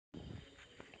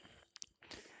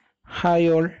Hi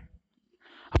all.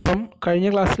 അപ്പം കഴിഞ്ഞ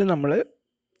ക്ലാസ്സിൽ നമ്മൾ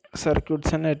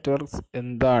സർക്യൂട്ട്സ് ആൻഡ് നെറ്റ്വർക്ക്സ്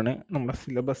എന്താണ്, നമ്മുടെ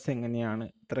സിലബസ് എങ്ങനെയാണ്,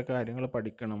 ഇത്ര കാര്യങ്ങൾ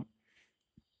പഠിക്കണം,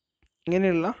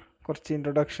 ഇങ്ങനെയുള്ള കുറച്ച്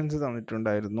ഇൻട്രൊഡക്ഷൻസ്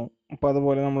തന്നിട്ടുണ്ടായിരുന്നു. അപ്പോൾ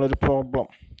അതുപോലെ നമ്മളൊരു പ്രോബ്ലം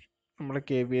നമ്മൾ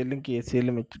KVL ഉം KCL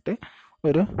ഉം വെച്ചിട്ട്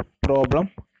ഒരു പ്രോബ്ലം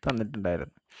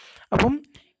തന്നിട്ടുണ്ടായിരുന്നു. അപ്പം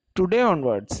today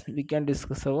onwards we can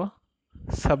discuss our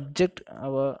subject,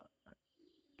 our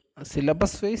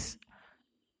syllabus wise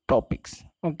topics.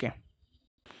 Okay,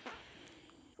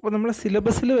 അപ്പോൾ നമ്മൾ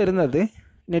സിലബസിൽ വരുന്നത്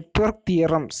നെറ്റ്വർക്ക്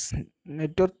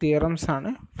തിയറംസ് ആണ്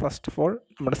ഫസ്റ്റ് ഓഫ് ഓൾ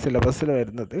നമ്മുടെ സിലബസിൽ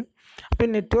വരുന്നത്. അപ്പോൾ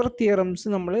നെറ്റ്വർക്ക് തിയറംസ്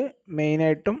നമ്മൾ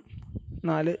മെയിനായിട്ടും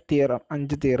 5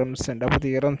 തിയറംസ് ഉണ്ട്. അപ്പോൾ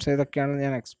തിയറംസ് ഏതൊക്കെയാണെന്ന്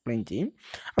ഞാൻ എക്സ്പ്ലെയിൻ ചെയ്യും.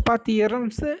 അപ്പോൾ ആ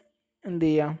തിയറംസ് എന്ത്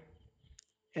ചെയ്യാം,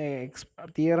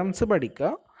 തിയറംസ്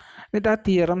പഠിക്കുക, എന്നിട്ട് ആ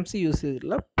തിയറംസ് യൂസ്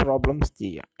ചെയ്തിട്ടുള്ള പ്രോബ്ലംസ്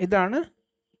ചെയ്യുക. ഇതാണ്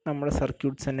നമ്മുടെ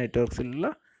സർക്യൂട്ട്സ് ആൻഡ് നെറ്റ്വർക്ക്സിലുള്ള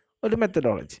ഒരു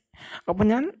മെത്തഡോളജി. അപ്പോൾ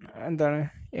ഞാൻ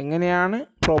എങ്ങനെയാണ്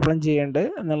പ്രോബ്ലം ചെയ്യേണ്ടത്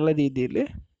എന്നുള്ള രീതിയിൽ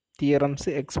തിയറംസ്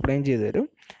എക്സ്പ്ലെയിൻ ചെയ്തു തരും.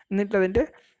 എന്നിട്ട് അതിൻ്റെ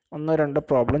 1-2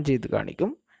 പ്രോബ്ലം ചെയ്ത് കാണിക്കും.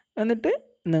 എന്നിട്ട്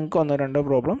നിങ്ങൾക്ക് 1-2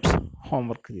 പ്രോബ്ലംസ്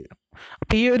ഹോംവർക്ക് ചെയ്തു.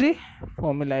 അപ്പോൾ ഈ ഒരു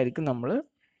ഫോമിലായിരിക്കും നമ്മൾ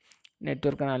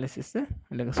നെറ്റ്വർക്ക് അനാലിസിസ്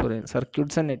അല്ലെങ്കിൽ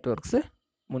സർക്യൂട്ട്സ് ആൻഡ് നെറ്റ്വർക്ക്സ്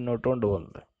മുന്നോട്ട്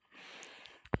കൊണ്ടുപോകുന്നത്.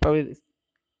 അപ്പോൾ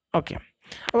ഓക്കെ,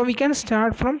 അപ്പോൾ we can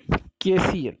start from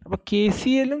KCL. അപ്പോൾ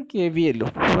KCL ഉം KVL ഉം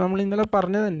അപ്പോൾ നമ്മൾ ഇന്നലെ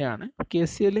പറഞ്ഞത് തന്നെയാണ്.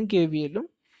 KCL ഉം KVL ഉം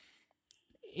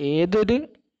ഏതൊരു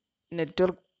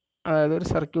നെറ്റ്വർക്ക്, അതായത് ഒരു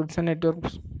സർക്യൂട്ട്സ് ആൻഡ്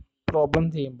നെറ്റ്വർക്ക് പ്രോബ്ലം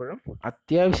ചെയ്യുമ്പോഴും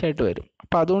അത്യാവശ്യമായിട്ട് വരും.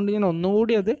 അപ്പോൾ അതുകൊണ്ട് ഞാൻ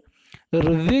ഒന്നുകൂടി അത്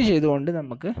റിവ്യൂ ചെയ്തുകൊണ്ട്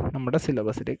നമുക്ക് നമ്മുടെ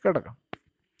സിലബസിലേക്ക് കിടക്കാം.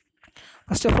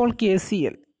 First of all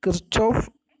KCL, Kirchhoff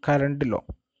current law.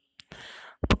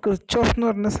 അപ്പോൾ കിർച്ചോഫ് എന്ന്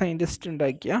പറഞ്ഞ സയൻറ്റിസ്റ്റ്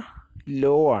ഉണ്ടാക്കിയ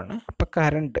ലോ ആണ്. അപ്പോൾ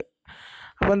കറണ്ട്,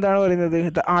 അപ്പോൾ എന്താണ് പറയുന്നത്,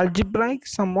 the algebraic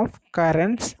some of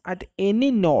currents at any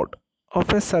node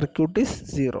of A circuit is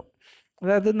 0.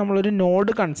 അതായത് നമ്മളൊരു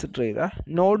നോഡ് കൺസിഡർ ചെയ്താൽ,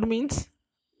 നോഡ് മീൻസ്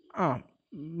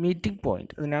മീറ്റിംഗ്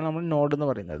പോയിന്റ്, അതിനാണ് നമ്മൾ നോഡ് എന്ന്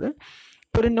പറയുന്നത്.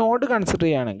 ഇപ്പോൾ ഒരു നോഡ് കൺസിഡർ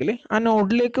ചെയ്യുകയാണെങ്കിൽ ആ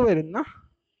നോഡിലേക്ക് വരുന്ന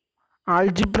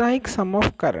algebraic some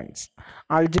of currents,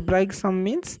 algebraic some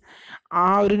means ആ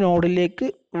ഒരു നോഡിലേക്ക്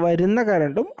വരുന്ന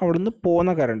കറണ്ടും അവിടുന്ന്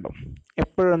പോകുന്ന കറണ്ടും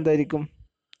എപ്പോഴും എന്തായിരിക്കും,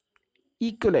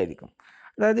 ഈക്വൽ ആയിരിക്കും.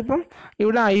 അതായത് ഇപ്പം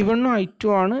ഇവിടെ I1 ഉം I2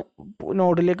 ആണ്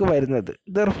നോഡിലേക്ക് വരുന്നത്.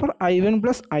 Therefore I1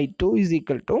 + I2 is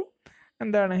equal to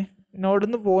എന്താണ്, നോഡിൽ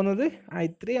നിന്ന് പോകുന്നത്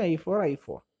I3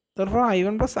 I4. Therefore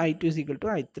I1 + I2 is equal to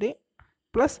I3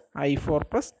 + I4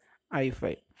 +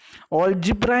 I5.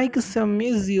 Algebraic sum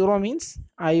is 0 means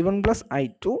I1 +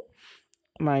 I2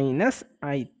 minus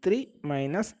I3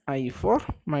 minus I4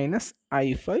 minus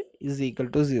I5 is equal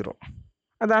to 0.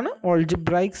 അതാണ്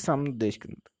algebraic sum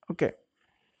ഉദ്ദേശിക്കുന്നത്. Okay,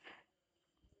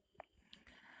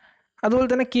 അതുപോലെ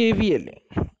തന്നെ KVL,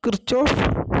 Kirchhoff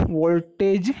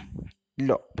voltage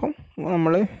law. അപ്പം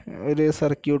നമ്മൾ ഒരു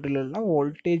സർക്യൂട്ടിലുള്ള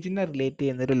വോൾട്ടേജിനെ relate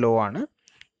ചെയ്യുന്നൊരു law ആണ്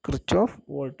കിർച്ചോഫ്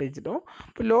വോൾട്ടേജ് ലോ.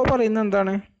 അപ്പോൾ ലോ പറയുന്നത്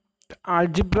എന്താണ്,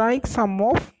 algebraic some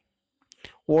of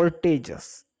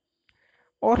voltages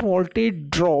or voltage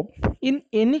drop in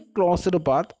any closed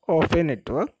path of A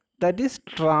network that is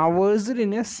traversed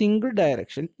in A single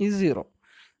direction is 0.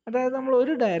 അതായത് നമ്മൾ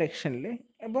ഒരു ഡയറക്ഷനിൽ,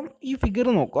 അപ്പം ഈ ഫിഗർ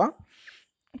നോക്കുക.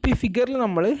 ഇപ്പോൾ ഈ ഫിഗറിൽ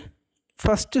നമ്മൾ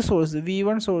ഫസ്റ്റ് സോഴ്സ്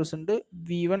V1 സോഴ്സ് ഉണ്ട്,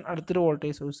 V1 അടുത്തൊരു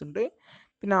വോൾട്ടേജ് സോഴ്സ് ഉണ്ട്,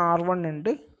 പിന്നെ R1 ഉണ്ട്,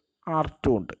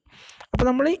 R2 ഉണ്ട്. അപ്പോൾ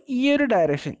നമ്മൾ ഈ ഒരു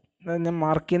ഡയറക്ഷൻ, ഞാൻ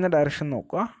മാർക്ക് ചെയ്യുന്ന ഡയറക്ഷൻ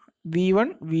നോക്കുക,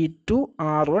 V1 V2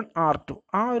 R1 R2,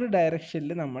 ആ ഒരു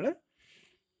ഡയറക്ഷനിൽ നമ്മൾ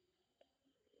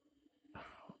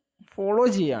ഫോളോ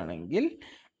ചെയ്യുകയാണെങ്കിൽ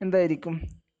എന്തായിരിക്കും,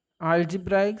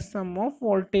 ആൾജിബ്രൈക് സം ഓഫ്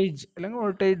വോൾട്ടേജ് അല്ലെങ്കിൽ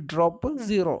വോൾട്ടേജ് ഡ്രോപ്പ്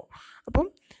 0. അപ്പം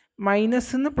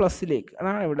മൈനസിൽ നിന്ന് പ്ലസ്സിലേക്ക്,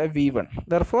 അതാണ് ഇവിടെ V1.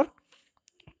 ദെർഫോർ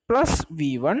പ്ലസ്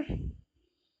V1,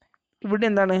 ഇവിടെ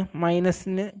എന്താണ്,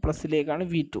 മൈനസിന് പ്ലസ്സിലേക്കാണ്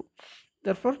V2.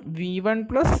 ദെർഫോർ V1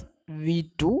 +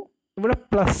 V2, ഇവിടെ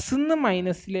പ്ലസ്സിന്ന്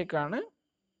മൈനസിലേക്കാണ്.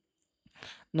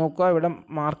 നോക്കുക, ഇവിടെ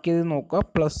മാർക്ക് ചെയ്ത് നോക്കുക,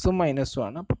 പ്ലസ്സും മൈനസും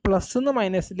ആണ്. അപ്പോൾ പ്ലസ്സിന്ന്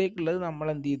മൈനസിലേക്കുള്ളത് നമ്മൾ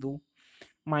എന്ത് ചെയ്തു,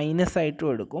 മൈനസ് ആയിട്ടും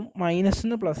എടുക്കും,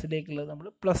 മൈനസിന്ന് പ്ലസ്സിലേക്കുള്ളത് നമ്മൾ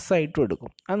പ്ലസ് ആയിട്ടും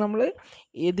എടുക്കും. അത് നമ്മൾ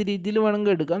ഏത് രീതിയിൽ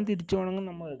വേണമെങ്കിൽ എടുക്കാം, തിരിച്ചു വേണമെങ്കിൽ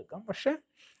നമ്മൾ എടുക്കാം. പക്ഷേ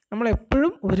നമ്മൾ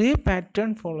എപ്പോഴും ഒരേ പാറ്റേൺ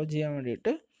ഫോളോ ചെയ്യാൻ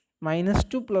വേണ്ടിയിട്ട്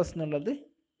 -2 പ്ലസ് എന്നുള്ളത്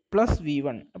പ്ലസ്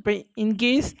V1. അപ്പോൾ ഇൻ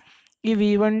കേസ് ഈ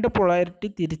V1ൻ്റെ പൊളാരിറ്റി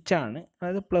തിരിച്ചാണ്,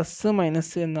 അതായത് പ്ലസ്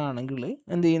മൈനസ് എന്നാണെങ്കിൽ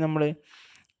എന്ത് ചെയ്യും, നമ്മൾ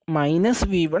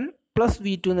 -V1 +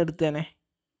 V2 എന്ന് എടുത്തേനെ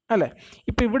അല്ലേ.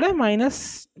 ഇപ്പോൾ ഇവിടെ മൈനസ്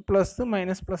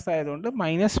പ്ലസ് ആയതുകൊണ്ട്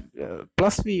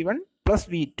 +V1 +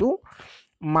 V2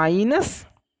 മൈനസ്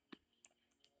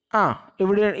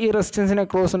ഇവിടെ ഈ റെസിസ്റ്റൻസിന്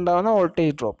അക്രോസ് ഉണ്ടാകുന്ന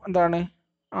വോൾട്ടേജ് ഡ്രോപ്പ് എന്താണ്,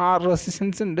 ആ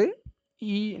റെസിസ്റ്റൻസ് ഉണ്ട്,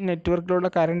 ഈ നെറ്റ്വർക്കിലുള്ള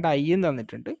കറണ്ട് I എന്ന്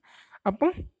തന്നിട്ടുണ്ട്.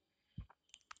 അപ്പം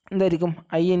എന്തായിരിക്കും,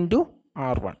 I ×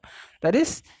 R1, that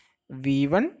is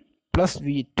V1 +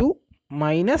 V2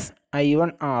 minus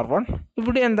I1 R1.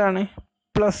 ഇവിടെ എന്താണ്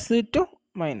plus two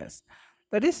minus,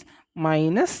 that is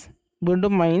minus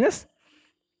വീണ്ടും മൈനസ്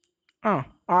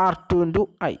R2 ഇൻറ്റു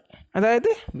I. അതായത്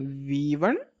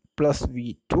V1 പ്ലസ്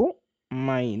V2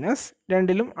 മൈനസ്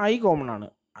രണ്ടിലും I കോമൺ ആണ്,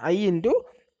 I into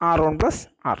R1 plus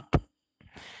R2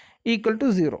 equal to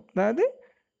 0. അതായത്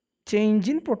change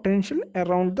in potential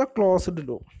around the closed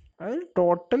loop. അതായത്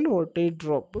total voltage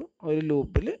drop ഒരു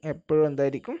ലൂപ്പിൽ എപ്പോഴും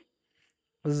എന്തായിരിക്കും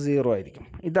 0 ആയിരിക്കും.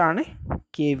 ഇതാണ്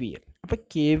KVL. അപ്പോൾ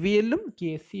KVLും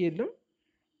KCLും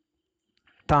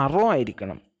തറോ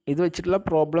ആയിരിക്കണം. ഇത് വെച്ചിട്ടുള്ള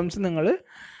പ്രോബ്ലംസ് നിങ്ങൾ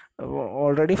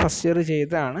ഓൾറെഡി ഫസ്റ്റ് ഇയർ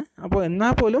ചെയ്തതാണ്. അപ്പോൾ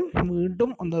എന്നാൽ പോലും വീണ്ടും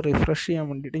ഒന്ന് റിഫ്രഷ് ചെയ്യാൻ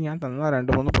വേണ്ടിയിട്ട് ഞാൻ തന്ന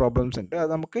 2-3 പ്രോബ്ലംസ് ഉണ്ട്. അത്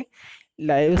നമുക്ക്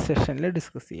ലൈവ് സെഷനിൽ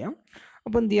ഡിസ്കസ് ചെയ്യാം.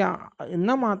 അപ്പോൾ എന്ത് ചെയ്യുക,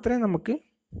 എന്നാൽ മാത്രമേ നമുക്ക്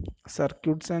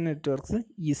സർക്യൂട്ട്സ് ആൻഡ് നെറ്റ്വർക്ക്സ്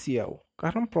ഈസി ആവും.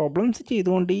 കാരണം പ്രോബ്ലംസ്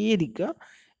ചെയ്തുകൊണ്ടേയിരിക്കുക.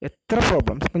 എത്ര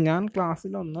പ്രോബ്ലംസ്, ഇപ്പം ഞാൻ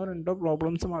ക്ലാസ്സിൽ 1-2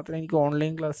 പ്രോബ്ലംസ് മാത്രമേ എനിക്ക്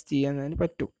ഓൺലൈൻ ക്ലാസ് ചെയ്യാനതിന്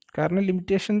പറ്റൂ. കാരണം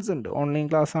ലിമിറ്റേഷൻസ് ഉണ്ട്. ഓൺലൈൻ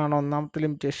ക്ലാസ് ആണ് ഒന്നാമത്തെ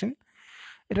ലിമിറ്റേഷൻ,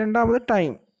 രണ്ടാമത്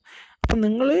ടൈം. അപ്പം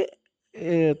നിങ്ങൾ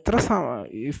എത്ര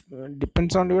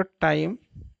ഡിപ്പെൻഡ്സ് ഓൺ യുവർ ടൈം,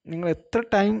 നിങ്ങൾ എത്ര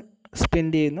ടൈം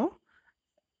സ്പെൻഡ് ചെയ്യുന്നു,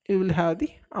 you will have the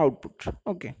output.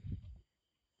 Okay,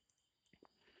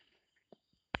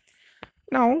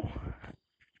 now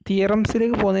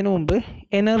തിയറംസിലേക്ക് പോകുന്നതിന് മുമ്പ്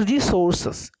എനർജി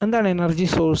സോഴ്സസ് എന്താണ്? Energy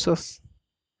sources,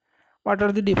 what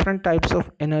are the different types of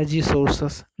energy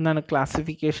sources, എന്താണ്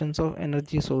classifications of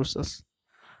energy sources?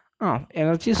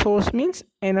 Energy source means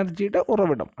എനർജിയുടെ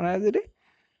ഉറവിടം, അതായത്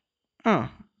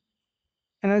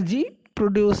എനർജി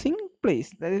പ്രൊഡ്യൂസിങ് പ്ലേസ്,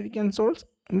 അതായത്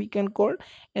we can call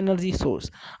energy source.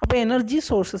 അപ്പോൾ energy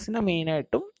സോഴ്സസിനെ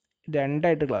മെയിനായിട്ടും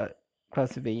രണ്ടായിട്ട്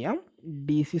ക്ലാസിഫൈ ചെയ്യാം,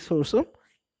 DC സോഴ്സും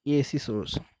AC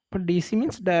സോഴ്സും. അപ്പം DC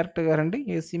means direct current,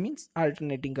 AC means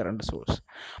alternating current source.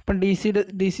 അപ്പം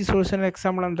DC സോഴ്സിൻ്റെ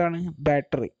എക്സാമ്പിൾ എന്താണ്?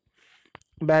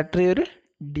 ബാറ്ററി ഒരു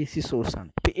DC സോഴ്സാണ്.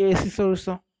 ഇപ്പം AC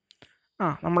സോഴ്സോ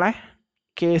നമ്മളെ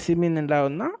KCB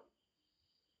നിന്നുണ്ടാകുന്ന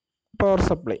പവർ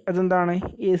സപ്ലൈ, അതെന്താണ്?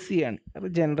 AC ആണ്. അത്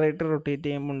ജനറേറ്റർ റൊട്ടേറ്റ്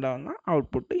ചെയ്യുമ്പോൾ ഉണ്ടാകുന്ന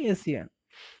ഔട്ട്പുട്ട് AC ആണ്.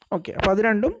 ഓക്കെ, അപ്പോൾ അത്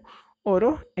രണ്ടും ഓരോ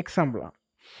എക്സാമ്പിളാണ്.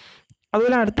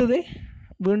 അതുപോലെ അടുത്തത്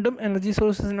വീണ്ടും എനർജി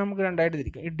സോഴ്സസ് നമുക്ക് രണ്ടായിട്ട്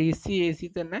തിരിക്കാം. ഈ DC AC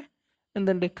തന്നെ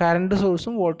എന്തുണ്ട്? കറണ്ട്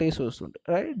സോഴ്സും വോൾട്ടേജ് സോഴ്സും ഉണ്ട്.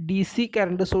 അതായത് DC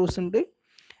കറണ്ട് സോഴ്സ് ഉണ്ട്,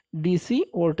 DC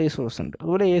വോൾട്ടേജ് സോഴ്സ് ഉണ്ട്.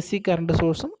 അതുപോലെ AC കറണ്ട്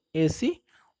സോഴ്സും AC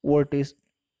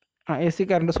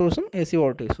കറണ്ട് സോഴ്സും AC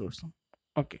വോൾട്ടേജ് സോഴ്സും.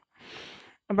 ഓക്കെ,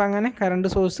 അപ്പോൾ അങ്ങനെ കറണ്ട്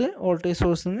സോഴ്സ് വോൾട്ടേജ്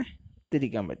സോഴ്സിന്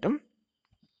തിരിക്കാൻ പറ്റും.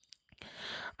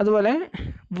 അതുപോലെ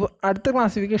അടുത്ത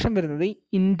ക്ലാസിഫിക്കേഷൻ വരുന്നത്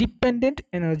ഇൻഡിപെൻഡൻറ്റ്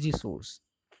എനർജി സോഴ്സ്,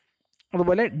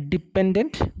 അതുപോലെ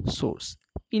dependent source.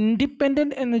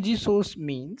 Independent energy source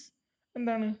means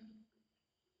എന്താണ്?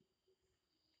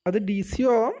 അത് DC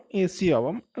ആവാം AC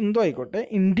ആവാം, എന്തോ ആയിക്കോട്ടെ.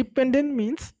 ഇൻഡിപെൻഡൻറ്റ്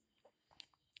മീൻസ്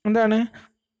എന്താണ്?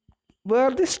 Where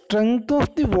the strength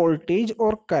of the voltage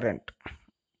or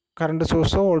current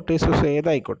സോഴ്സോ voltage സോഴ്സോ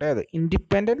ഏതായിക്കോട്ടെ, അത്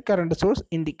independent current source,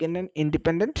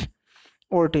 independent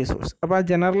voltage source. അപ്പോൾ ആ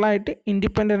ജനറലായിട്ട്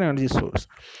independent energy source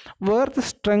where the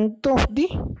strength of the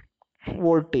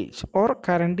voltage or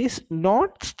current is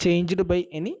not changed by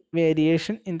any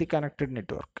variation in the connected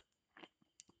network.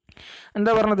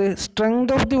 എന്താ പറഞ്ഞത്?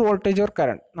 Strength of the voltage or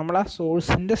current, നമ്മൾ ആ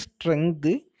സോഴ്സിൻ്റെ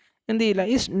strength എന്ത് ചെയ്യില്ല,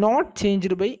 is not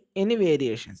changed by any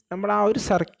variations. നമ്മൾ ആ ഒരു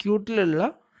സർക്യൂട്ടിലുള്ള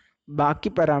ബാക്കി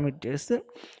പാരാമീറ്റേഴ്സ്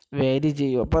വേരി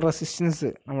ചെയ്യും. അപ്പോൾ റെസിസ്റ്റൻസ്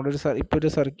നമ്മുടെ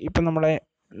ഇപ്പം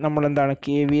നമ്മളെന്താണ്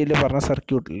KVL പറഞ്ഞ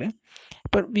സർക്യൂട്ടിൽ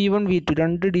ഇപ്പം V1 V2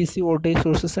 2 DC voltage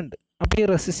sources ഉണ്ട്. അപ്പോൾ ഈ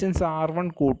റെസിസ്റ്റൻസ് R1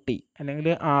 കൂട്ടി അല്ലെങ്കിൽ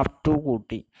R2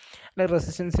 കൂട്ടി, അല്ലെങ്കിൽ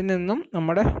റെസിസ്റ്റൻസിൽ നിന്നും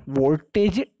നമ്മുടെ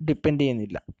വോൾട്ടേജ് ഡിപ്പെൻഡ്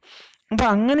ചെയ്യുന്നില്ല. അപ്പോൾ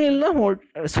അങ്ങനെയുള്ള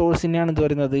സോഴ്സിനെയാണ് ഇത്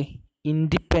പറയുന്നത്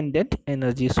ഇൻഡിപെൻഡൻറ്റ്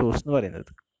എനർജി സോഴ്സ് എന്ന്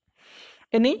പറയുന്നത്.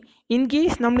 ഇനി ഇൻ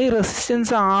കേസ് നമ്മൾ ഈ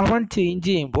റെസിസ്റ്റൻസ് R1 ചേഞ്ച്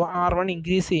ചെയ്യുമ്പോൾ, R1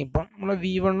 ഇൻക്രീസ് ചെയ്യുമ്പോൾ നമ്മൾ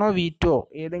V1 V2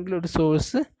 ഏതെങ്കിലും ഒരു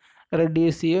സോഴ്സ്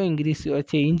റെഡ്യൂസ് ചെയ്യുകയോ ഇൻക്രീസ് ചെയ്യുകയോ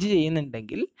ചേഞ്ച്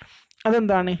ചെയ്യുന്നുണ്ടെങ്കിൽ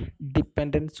അതെന്താണ്?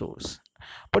 Dependent source.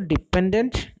 അപ്പോൾ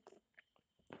dependent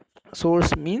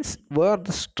source means where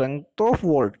the strength of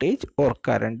voltage or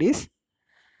current is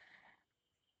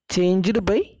changed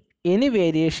by any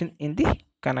variation in the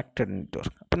connected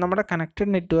network. അപ്പം നമ്മുടെ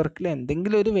കണക്റ്റഡ് നെറ്റ്വർക്കിൽ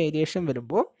എന്തെങ്കിലും ഒരു വേരിയേഷൻ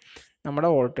വരുമ്പോൾ നമ്മുടെ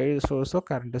വോൾട്ടേജ് സോഴ്സോ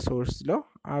കറണ്ട് സോഴ്സിലോ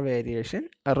ആ വേരിയേഷൻ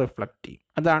റിഫ്ലക്റ്റ് ചെയ്യും.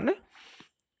 അതാണ്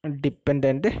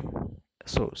ഡിപ്പെൻഡൻറ്റ്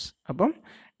സോഴ്സ്. അപ്പം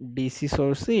DC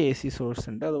സോഴ്സ് AC സോഴ്സ്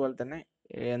ഉണ്ട്. അതുപോലെ തന്നെ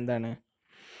എന്താണ്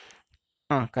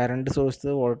കറണ്ട്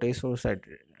സോഴ്സ് വോൾട്ടേജ് സോഴ്സ്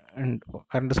ആയിട്ട്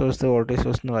കറണ്ട് സോഴ്സ് വോൾട്ടേജ്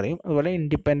സോഴ്സ് എന്ന് പറയും. അതുപോലെ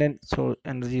independent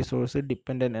energy source,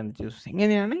 dependent energy source,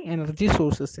 ഇങ്ങനെയാണ് എനർജി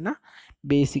സോഴ്സസിനെ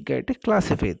ബേസിക്കായിട്ട്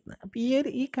ക്ലാസിഫൈ ചെയ്യുന്നത്. അപ്പോൾ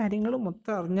ഈ കാര്യങ്ങൾ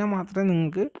മൊത്തം അറിഞ്ഞാൽ മാത്രമേ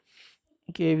നിങ്ങൾക്ക്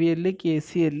KVL,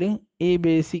 KCL, ഈ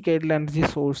ബേസിക് ആയിട്ടുള്ള എനർജി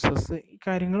സോഴ്സസ്, ഈ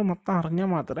കാര്യങ്ങൾ മൊത്തം അറിഞ്ഞാൽ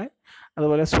മാത്രമേ,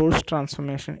 അതുപോലെ സോഴ്സ്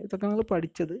ട്രാൻസ്ഫോർമേഷൻ, ഇതൊക്കെ നിങ്ങൾ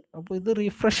പഠിച്ചത്. അപ്പോൾ ഇത്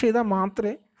റീഫ്രഷ് ചെയ്താൽ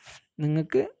മാത്രമേ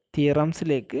നിങ്ങൾക്ക്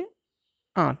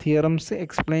തിയറംസ്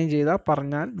എക്സ്പ്ലെയിൻ ചെയ്താൽ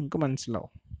പറഞ്ഞാൽ നിങ്ങൾക്ക്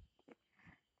മനസ്സിലാവും.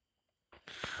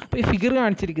 അപ്പോൾ ഈ ഫിഗർ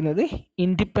കാണിച്ചിരിക്കുന്നത്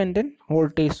ഇൻഡിപെൻഡൻറ്റ്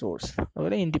വോൾട്ടേജ് സോഴ്സ്,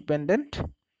 അതുപോലെ ഇൻഡിപെൻഡൻറ്റ്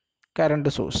കറണ്ട്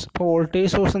സോഴ്സ്. അപ്പോൾ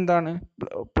വോൾട്ടേജ് സോഴ്സ് എന്താണ്?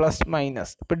 Plus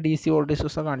minus. ഇപ്പോൾ DC വോൾട്ടേജ്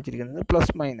സോഴ്സാണ് കാണിച്ചിരിക്കുന്നത്.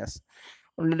 പ്ലസ് മൈനസ്,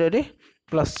 ഉള്ളിലൊരു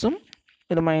പ്ലസ്സും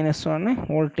ഒരു മൈനസുമാണ്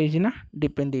വോൾട്ടേജിനെ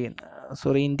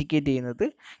ഇൻഡിക്കേറ്റ് ചെയ്യുന്നത്.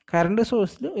 കറണ്ട്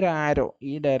സോഴ്സിൽ ഒരു ആരോ,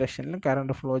 ഈ ഡയറക്ഷനിൽ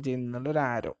കറണ്ട് ഫ്ലോ ചെയ്യുന്നുള്ള ഒരു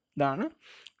ആരോ, ഇതാണ്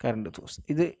കറണ്ട് സോഴ്സ്.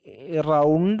 ഇത്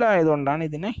റൗണ്ട് ആയതുകൊണ്ടാണ്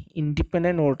ഇതിനെ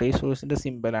independent voltage സോഴ്സിൻ്റെ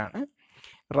സിമ്പലാണ്.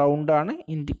 റൗണ്ടാണ്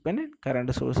independent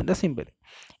current സോഴ്സിൻ്റെ symbol.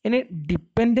 ഇനി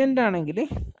ഡിപ്പെൻഡൻ്റ് ആണെങ്കിൽ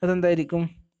അതെന്തായിരിക്കും?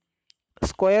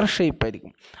 സ്ക്വയർ ഷേപ്പ്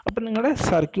ആയിരിക്കും. അപ്പം നിങ്ങളുടെ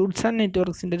സർക്യൂട്ട്സ് ആൻഡ്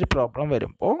നെറ്റ്വർക്ക്സിൻ്റെ ഒരു പ്രോബ്ലം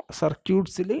വരുമ്പോൾ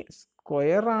സർക്യൂട്ട്സിൽ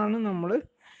സ്ക്വയറാണ് നമ്മൾ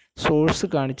സോഴ്സ്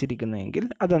കാണിച്ചിരിക്കുന്നതെങ്കിൽ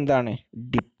അതെന്താണ്?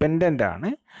 ഡിപ്പെൻഡൻ്റ് ആണ്.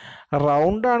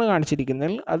 റൗണ്ടാണ്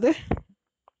കാണിച്ചിരിക്കുന്നതെങ്കിൽ അത്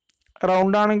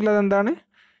റൗണ്ടാണെങ്കിൽ അതെന്താണ്?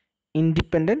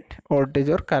 ഇൻഡിപെൻഡൻറ്റ്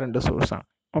വോൾട്ടേജ് ഓർ കറണ്ട് സോഴ്സാണ്.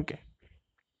 ഓക്കെ.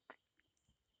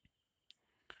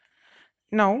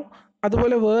 നൗ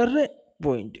അതുപോലെ വേറൊരു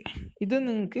പോയിന്റ്, ഇത്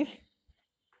നിങ്ങൾക്ക്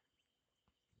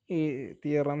ഈ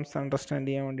തിയറംസ് അണ്ടർസ്റ്റാൻഡ്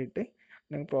ചെയ്യാൻ വേണ്ടിയിട്ട്,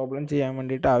 അല്ലെങ്കിൽ പ്രോബ്ലം ചെയ്യാൻ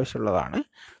വേണ്ടിയിട്ട് ആവശ്യമുള്ളതാണ്.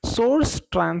 സോഴ്സ്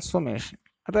ട്രാൻസ്ഫോർമേഷൻ,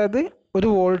 അതായത് ഒരു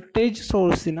വോൾട്ടേജ്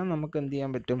സോഴ്സിനെ നമുക്ക് എന്ത്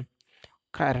ചെയ്യാൻ പറ്റും?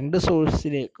 കറണ്ട്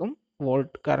സോഴ്സിലേക്കും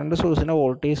കറണ്ട് സോഴ്സിനെ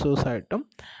വോൾട്ടേജ് സോഴ്സായിട്ടും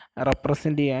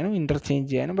റെപ്രസെൻറ്റ് ചെയ്യാനും ഇൻ്റർചേഞ്ച്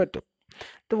ചെയ്യാനും പറ്റും.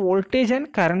 The voltage and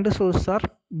current source R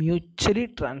mutually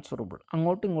transferable,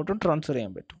 അങ്ങോട്ടും ഇങ്ങോട്ടും ട്രാൻസ്ഫർ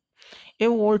ചെയ്യാൻ പറ്റും. A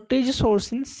voltage source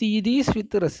in series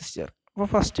with resistor. അപ്പോൾ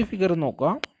ഫസ്റ്റ് ഫിഗർ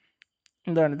നോക്കുക.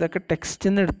 എന്താണ്? ഇതൊക്കെ ടെക്സ്റ്റിൽ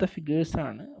നിന്ന് എടുത്ത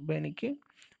ഫിഗേഴ്സാണ്. അപ്പോൾ എനിക്ക്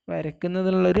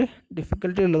വരയ്ക്കുന്നതിനുള്ളൊരു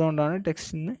ഡിഫിക്കൽട്ടി ഉള്ളതുകൊണ്ടാണ്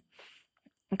ടെക്സ്റ്റിൽ നിന്ന്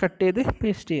കട്ട് ചെയ്ത്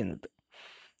പേസ്റ്റ് ചെയ്യുന്നത്.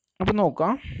 അപ്പോൾ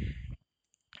നോക്കാം.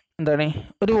 എന്താണ്?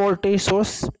 ഒരു voltage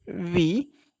source V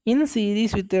in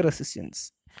series with a resistance.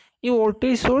 ഈ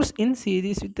voltage source in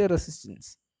series with a resistance.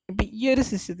 ഇപ്പോൾ ഈ ഒരു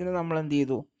സിസ്റ്റത്തിന് നമ്മൾ എന്ത്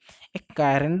ചെയ്തു? A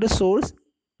current source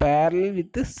parallel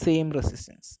with same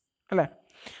resistance, അല്ലേ?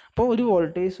 അപ്പോൾ ഒരു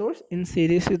വോൾട്ടേജ് സോഴ്സ് ഇൻ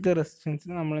സീരീസ് വിത്ത്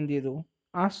റെസിസ്റ്റൻസിന് നമ്മൾ എന്ത് ചെയ്തു?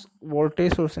 ആ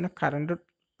വോൾട്ടേജ് സോഴ്സിനെ കറണ്ട്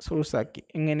സോഴ്സ് ആക്കി.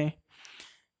 എങ്ങനെ?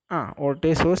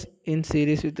 വോൾട്ടേജ് സോഴ്സ് ഇൻ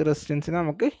സീരീസ് വിത്ത് റെസിസ്റ്റൻസിന്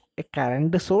നമുക്ക് A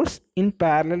current source in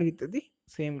parallel with the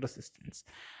same resistance.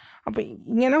 അപ്പോൾ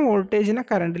ഇങ്ങനെ വോൾട്ടേജിനെ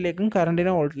കറണ്ടിലേക്കും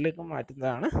കറണ്ടിനെ വോൾട്ടിലേക്കും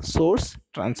മാറ്റുന്നതാണ് സോഴ്സ്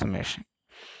ട്രാൻസ്ഫോർമേഷൻ.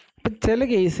 അപ്പം ചില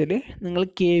കേസിൽ നിങ്ങൾ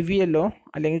KVL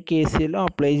അല്ലെങ്കിൽ KCL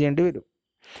അപ്ലൈ ചെയ്യേണ്ടി വരും.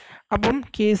 അപ്പം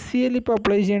KCL ഇപ്പോൾ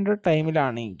അപ്ലൈ ചെയ്യേണ്ട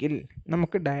ടൈമിലാണെങ്കിൽ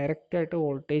നമുക്ക് ഡയറക്റ്റായിട്ട്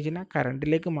വോൾട്ടേജിനെ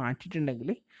കറണ്ടിലേക്ക് മാറ്റിയിട്ടുണ്ടെങ്കിൽ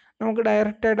നമുക്ക്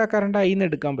ഡയറക്റ്റായിട്ട് ആ കറണ്ട് അതിൽ നിന്ന്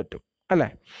എടുക്കാൻ പറ്റും, അല്ലേ?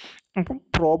 അപ്പം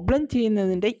പ്രോബ്ലം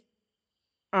ചെയ്യുന്നതിൻ്റെ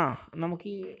നമുക്ക്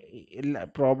ഈ എല്ലാ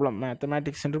പ്രോബ്ലം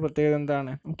മാത്തമാറ്റിക്സിൻ്റെ പ്രത്യേകത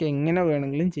എന്താണ്? നമുക്ക് എങ്ങനെ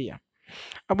വേണമെങ്കിലും ചെയ്യാം.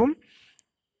 അപ്പം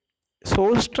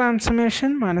സോഴ്സ്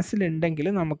ട്രാൻസ്ഫോർമേഷൻ മനസ്സിലുണ്ടെങ്കിൽ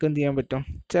നമുക്ക് എന്ത് ചെയ്യാൻ പറ്റും?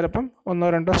 ചിലപ്പം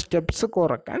 1-2 സ്റ്റെപ്സ്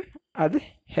കുറക്കാൻ അത്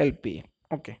ഹെൽപ്പ് ചെയ്യും.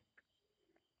 Okay.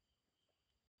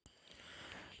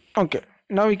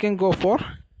 Now we can go for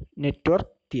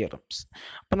network theorems.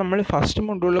 അപ്പോൾ നമ്മൾ ഫസ്റ്റ്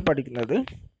മൊഡ്യൂളിൽ പഠിക്കുന്നത്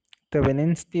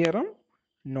Thevenin's theorem,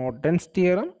 Norton's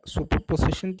theorem,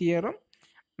 superposition theorem,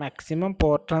 maximum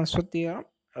power transfer theorem,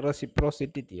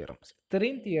 reciprocity theorems.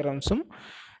 ഇത്രയും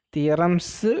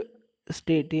തിയറംസ്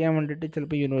സ്റ്റേറ്റ് ചെയ്യാൻ വേണ്ടിയിട്ട്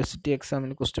ചിലപ്പോൾ യൂണിവേഴ്സിറ്റി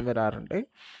എക്സാമിന് ക്വസ്റ്റ്യൻ വരാറുണ്ട്.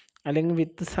 അല്ലെങ്കിൽ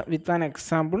വിത്ത് ആൻ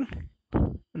എക്സാമ്പിൾ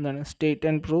എന്താണ്? സ്റ്റേറ്റ്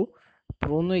ആൻഡ് പ്രൂവ്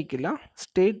എന്ന് ചോദിക്കില്ല,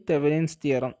 സ്റ്റേറ്റ് തെവെനിൻസ്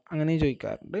തിയറം അങ്ങനെ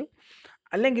ചോദിക്കാറുണ്ട്.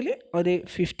 അല്ലെങ്കിൽ ഒരു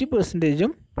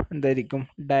 50% എന്തായിരിക്കും?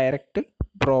 ഡയറക്റ്റ്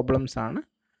പ്രോബ്ലംസ് ആണ്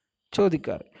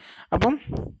ചോദിക്കാറ്. അപ്പം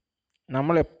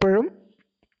നമ്മളെപ്പോഴും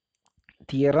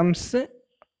തിയറംസ്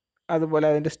അതുപോലെ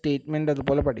അതിൻ്റെ സ്റ്റേറ്റ്മെൻറ്റ്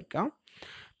അതുപോലെ പഠിക്കാം.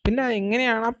 പിന്നെ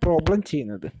എങ്ങനെയാണ് ആ പ്രോബ്ലം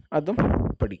ചെയ്യുന്നത് അതും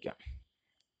പഠിക്കാം.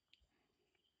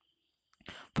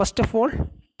 First of all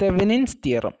Thevenin's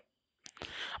theorem.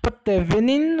 അപ്പോൾ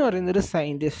തെവെനിൻ എന്ന് പറയുന്നൊരു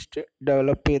സയൻറ്റിസ്റ്റ്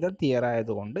ഡെവലപ്പ് ചെയ്ത തിയറം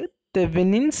ആയതുകൊണ്ട്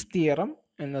തെവെനിൻസ് തിയറം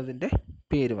എന്നതിൻ്റെ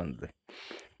പേര് വന്നത്.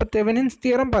 അപ്പോൾ തെവെനിൻസ്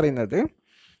തിയറം പറയുന്നത്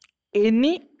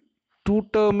any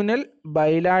 2-terminal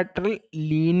bilateral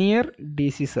linear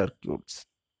DC circuits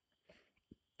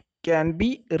can be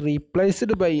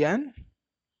replaced by an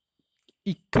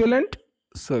equivalent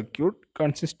circuit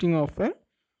consisting of a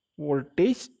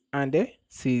voltage and a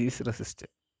series resistor.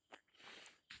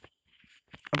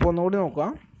 അപ്പോൾ ഒന്നുകൂടി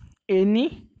നോക്കാം. Any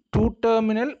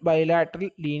 2-terminal bilateral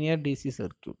linear DC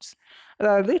circuits,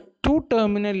 അതായത് 2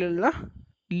 ടെർമിനലുള്ള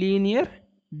linear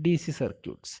DC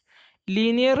circuits.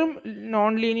 ലീനിയറും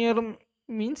non ലീനിയറും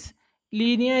means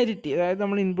linearity, അതായത്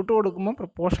നമ്മൾ input കൊടുക്കുമ്പോൾ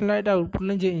പ്രൊപ്പോർഷണലായിട്ട്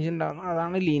ഔട്ട്പുട്ടിലും change ഉണ്ടാകുന്നു,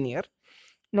 അതാണ് linear.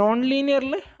 Non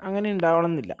ലീനിയറിൽ അങ്ങനെ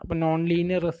ഉണ്ടാവണമെന്നില്ല. അപ്പോൾ നോൺ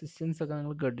ലീനിയർ റെസിസ്റ്റൻസ് ഒക്കെ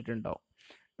നിങ്ങൾ കേട്ടിട്ടുണ്ടാവും.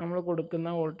 നമ്മൾ കൊടുക്കുന്ന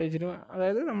വോൾട്ടേജിനും,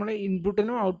 അതായത് നമ്മുടെ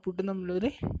ഇൻപുട്ടിനും ഔട്ട്പുട്ടിനും തമ്മിലൊരു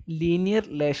ലീനിയർ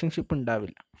റിലേഷൻഷിപ്പ്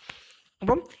ഉണ്ടാവില്ല.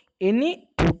 അപ്പം any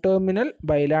two terminal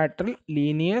bilateral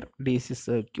linear D C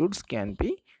circuits can be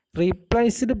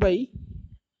replaced by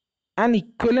an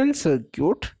equivalent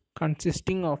circuit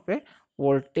consisting of A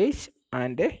voltage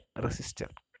and A resistor.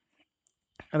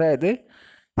 അതായത്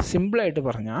സിമ്പിളായിട്ട്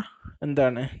പറഞ്ഞാൽ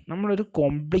എന്താണ്, നമ്മളൊരു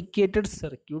കോംപ്ലിക്കേറ്റഡ്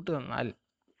സർക്യൂട്ട് തന്നാൽ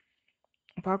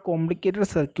അപ്പോൾ ആ കോംപ്ലിക്കേറ്റഡ്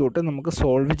സർക്യൂട്ട് നമുക്ക്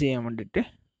സോൾവ് ചെയ്യാൻ വേണ്ടിയിട്ട്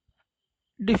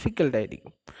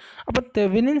ഡിഫിക്കൽട്ടായിരിക്കും. അപ്പോൾ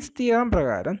തെവെനിൻസ് തിയറം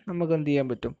പ്രകാരം നമുക്ക് എന്ത് ചെയ്യാൻ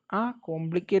പറ്റും, ആ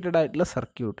കോംപ്ലിക്കേറ്റഡ് ആയിട്ടുള്ള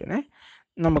സർക്യൂട്ടിനെ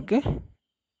നമുക്ക്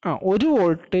ഒരു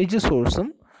വോൾട്ടേജ് സോഴ്സും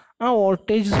ആ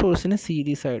വോൾട്ടേജ് സോഴ്സിന്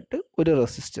സീരീസ് ആയിട്ട് ഒരു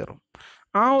റെസിസ്റ്ററും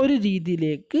ആ ഒരു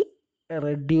രീതിയിലേക്ക്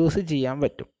റെഡ്യൂസ് ചെയ്യാൻ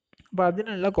പറ്റും. അപ്പോൾ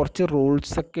അതിനുള്ള കുറച്ച്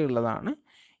റൂൾസൊക്കെ ഉള്ളതാണ്,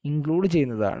 ഇൻക്ലൂഡ്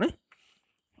ചെയ്യുന്നതാണ്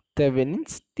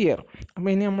തെവെനിൻസ് തിയറം.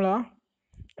 അപ്പോൾ ഇനി നമ്മൾ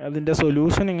അതിൻ്റെ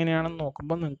സൊല്യൂഷൻ എങ്ങനെയാണെന്ന്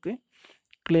നോക്കുമ്പോൾ നിങ്ങൾക്ക്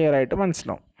ക്ലിയർ ആയിട്ട്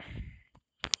മനസ്സിലാവും.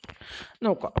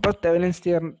 നോക്കാം. അപ്പോൾ തെവെനിൻസ്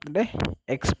തിയറത്തിൻ്റെ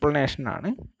എക്സ്പ്ലനേഷനാണ്.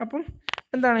 അപ്പം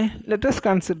എന്താണ്, let us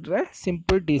consider A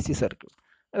simple D C circuit.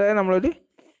 അതായത് നമ്മളൊരു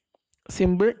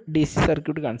simple D C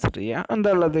circuit consider ചെയ്യുക.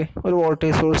 എന്താ ഉള്ളത്, ഒരു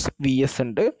വോൾട്ടേജ് സോഴ്സ് VS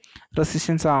ഉണ്ട്,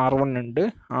 റെസിസ്റ്റൻസ് R1 ഉണ്ട്,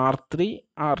 R3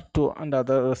 R2 and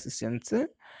other resistance,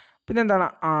 പിന്നെ എന്താണ്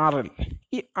RL.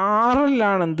 ഈ RL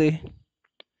ആണെന്ത്,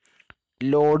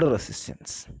 ലോഡ്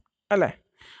റെസിസ്റ്റൻസ് അല്ലേ.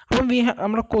 അപ്പം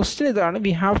നമ്മുടെ ക്വസ്റ്റ്യൻ ഇതാണ്,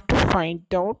 we have to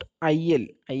find out IL.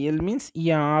 IL means ഈ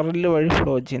RL വഴി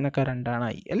ഫ്ലോ ചെയ്യുന്ന കറണ്ടാണ്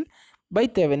IL ബൈ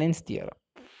തെവെനിൻസ് തിയറം.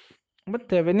 അപ്പം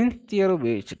തെവെനിൻസ് തിയറം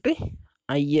ഉപയോഗിച്ചിട്ട്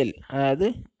IL, അതായത്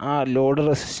ആ ലോഡ്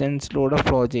റെസിസ്റ്റൻസിലൂടെ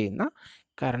ഫ്ലോ ചെയ്യുന്ന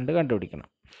കറണ്ട് കണ്ടുപിടിക്കണം.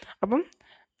 അപ്പം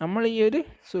നമ്മൾ ഈ ഒരു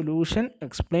സൊല്യൂഷൻ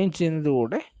എക്സ്പ്ലെയിൻ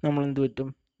ചെയ്യുന്നതിലൂടെ നമ്മൾ എന്ത് പറ്റും,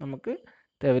 നമുക്ക്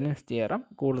തെവെനിൻസ് തിയറം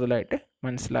കൂടുതലായിട്ട്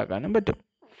മനസ്സിലാക്കാനും പറ്റും.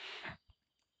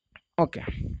 ഓക്കെ.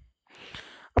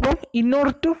 അപ്പം in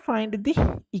order to find the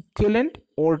equivalent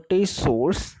voltage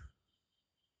source,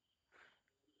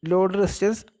 load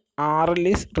resistance RL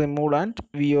is removed and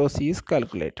VOC is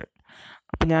calculated.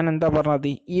 അപ്പം ഞാൻ എന്താ പറഞ്ഞത്,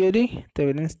 ഈ ഒരു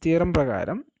തെവെനിൻസ് തിയറം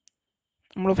പ്രകാരം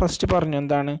നമ്മൾ ഫസ്റ്റ് പറഞ്ഞു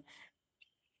എന്താണ്,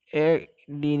 A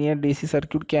linear D C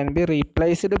circuit can be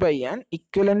replaced by an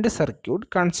equivalent circuit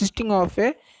consisting of A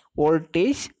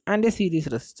voltage and A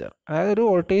series resistor. അതായത് ഒരു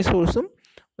വോൾട്ടേജ് സോഴ്സും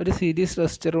ഒരു സീരീസ്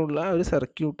റെസിസ്റ്ററുള്ള ഒരു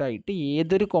സർക്യൂട്ടായിട്ട്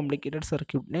ഏതൊരു കോംപ്ലിക്കേറ്റഡ്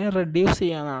സർക്യൂട്ടിനെ റെഡ്യൂസ്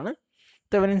ചെയ്യാനാണ്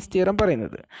തെവെനിൻസ് തിയറം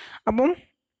പറയുന്നത്. അപ്പം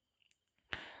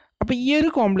ഈ ഒരു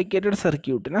കോംപ്ലിക്കേറ്റഡ്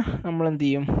സർക്യൂട്ടിന് നമ്മൾ എന്ത്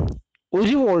ചെയ്യും,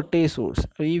 ഒരു വോൾട്ടേജ് സോഴ്സ്,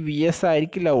 ഈ VS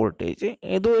ആയിരിക്കില്ല വോൾട്ടേജ്,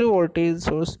 ഏതോ ഒരു വോൾട്ടേജ്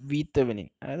സോഴ്സ് VThevenin,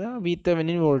 അതായത്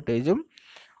VThevenin വോൾട്ടേജും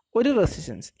ഒരു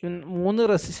റെസിസ്റ്റൻസ്, 3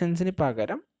 റെസിസ്റ്റൻസിന്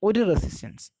പകരം ഒരു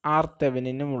റെസിസ്റ്റൻസ്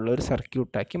RThevenin ഉള്ള ഒരു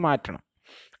സർക്യൂട്ടാക്കി മാറ്റണം.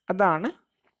 അതാണ്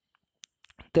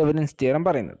തെവെനിൻസ് തിയറം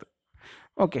പറയുന്നത്.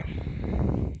 ഓക്കെ.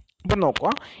 അപ്പം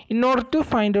നോക്കുക, in order to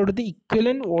find out the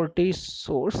equivalent voltage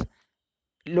source,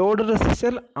 load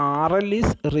resistor RL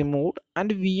is removed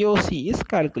and VOC is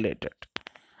calculated.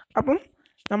 അപ്പം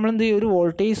നമ്മൾ എന്ത് ചെയ്യും, ഒരു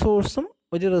വോൾട്ടേജ് സോഴ്സും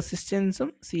ഒരു റെസിസ്റ്റൻസും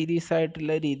സീരീസ്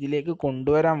ആയിട്ടുള്ള രീതിയിലേക്ക്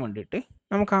കൊണ്ടുവരാൻ വേണ്ടിയിട്ട്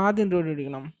നമുക്ക് ആദ്യം എന്ത്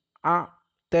കണ്ടുപിടിക്കണം, ആ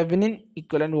തെവെനിൻ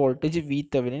ഇക്വലന്റ് വോൾട്ടേജ്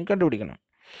VThevenin കണ്ടുപിടിക്കണം.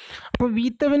 അപ്പോൾ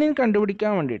VThevenin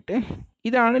കണ്ടുപിടിക്കാൻ വേണ്ടിയിട്ട്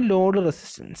ഇതാണ് ലോഡ്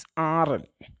റെസിസ്റ്റൻസ് RL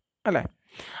അല്ലേ.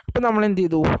 അപ്പോൾ നമ്മൾ എന്ത്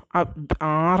ചെയ്തു,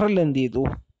 RL എന്ത് ചെയ്തു,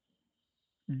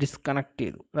 ഡിസ്കണക്ട്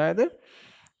ചെയ്തു. അതായത്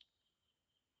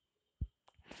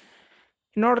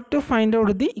in order to find out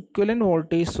the equivalent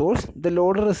voltage source, the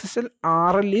load resistance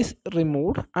RL is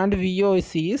removed and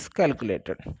VOC is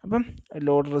calculated. അപ്പം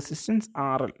ലോഡ് റെസിസ്റ്റൻസ്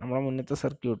RL, നമ്മുടെ മുന്നത്തെ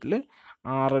സർക്യൂട്ടിൽ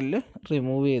RL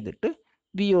റിമൂവ് ചെയ്തിട്ട്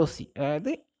VOC,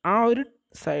 അതായത് ആ ഒരു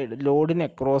സൈഡ് ലോഡിന്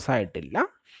അക്രോസ് ആയിട്ടില്ല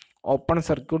ഓപ്പൺ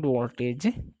സർക്യൂട്ട് വോൾട്ടേജ്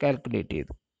കാൽക്കുലേറ്റ്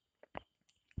ചെയ്തു.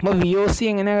 അപ്പോൾ VOC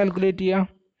എങ്ങനെയാണ് കാൽക്കുലേറ്റ് ചെയ്യുക,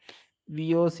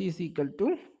 VOC is equal to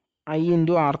I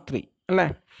into R3 അല്ലേ.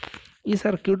 ഈ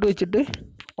സർക്യൂട്ട് വെച്ചിട്ട്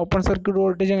ഓപ്പൺ സർക്യൂട്ട്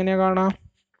വോൾട്ടേജ് എങ്ങനെയാണ് കാണാം,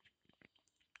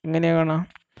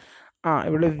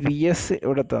 ഇവിടെ VS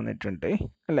ഇവിടെ തന്നിട്ടുണ്ട്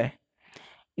അല്ലേ.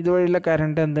 ഇതുവഴിയുള്ള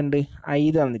കറണ്ട് എന്തുണ്ട്, I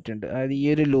തന്നിട്ടുണ്ട്. അതായത് ഈ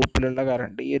ഒരു ലൂപ്പിലുള്ള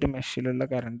കറണ്ട്, ഈ ഒരു മെഷിലുള്ള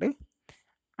കറണ്ട്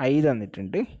I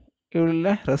തന്നിട്ടുണ്ട്. ഇവിടെയുള്ള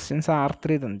റെസിസ്റ്റൻസ്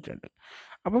R3 തന്നിട്ടുണ്ട്.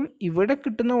 അപ്പം ഇവിടെ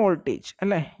കിട്ടുന്ന വോൾട്ടേജ്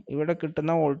അല്ലേ, ഇവിടെ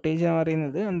കിട്ടുന്ന വോൾട്ടേജ് എന്ന്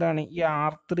പറയുന്നത് എന്താണ്, ഈ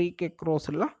R3ക്ക് അക്രോസ്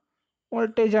ഉള്ള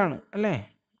വോൾട്ടേജ് ആണ് അല്ലേ.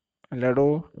 അല്ലടോ,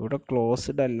 ഇവിടെ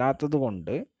ക്ലോസ്ഡ് അല്ലാത്തത്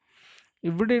കൊണ്ട്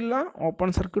ഇവിടെയുള്ള open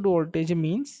circuit voltage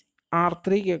means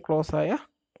R3ക്ക് across ആയ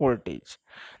voltage.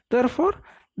 Therefore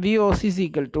VOC is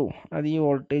equal to, അത് ഈ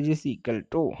വോൾട്ടേജ് is equal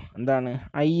to എന്താണ്,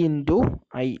 I into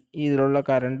I, ഇതിലുള്ള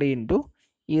കറണ്ട് ഇൻറ്റു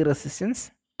ഈ റെസിസ്റ്റൻസ്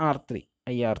R3,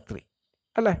 IR3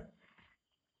 അല്ലേ.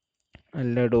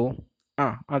 അല്ലടോ,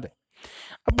 അതെ.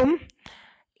 അപ്പം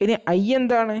ഇനി I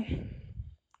എന്താണ്,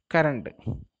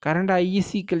 current I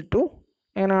is equal to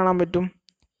എങ്ങനെ കാണാൻ പറ്റും,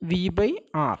 വി ബൈ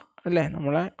ആർ അല്ലേ,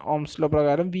 നമ്മളെ ഓംസ് ലോ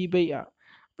പ്രകാരം വി ബൈ ആർ.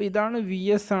 അപ്പോൾ ഇതാണ് വി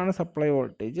എസ് ആണ് supply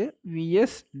voltage. V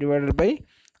S divided by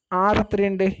R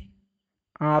എത്രയുണ്ട്,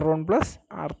 R1 പ്ലസ്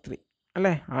R3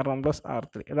 അല്ലേ, R1 പ്ലസ്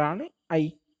R3 ഇതാണ് ഐ.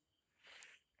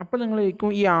 അപ്പോൾ നിങ്ങൾ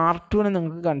ചോദിക്കും ഈ R2നെ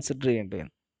നിങ്ങൾക്ക് കൺസിഡർ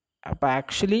ചെയ്യേണ്ടതെന്ന്. അപ്പോൾ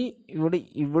ആക്ച്വലി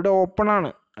ഇവിടെ ഓപ്പൺ ആണ്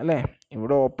അല്ലേ,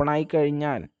 ഇവിടെ ഓപ്പൺ ആയി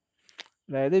കഴിഞ്ഞാൽ,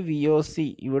 അതായത് വി ഒ സി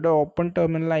ഇവിടെ ഓപ്പൺ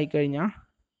ടെർമിനൽ ആയി കഴിഞ്ഞാൽ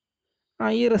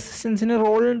ഈ റെസിസ്റ്റൻസിന്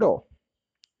റോൾ ഉണ്ടോ?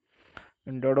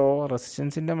 ഉണ്ടോടോ,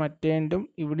 റെസിസ്റ്റൻസിൻ്റെ മറ്റേ എൻഡും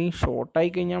ഇവിടെയും ഷോർട്ടായി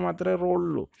കഴിഞ്ഞാൽ മാത്രമേ റോൾ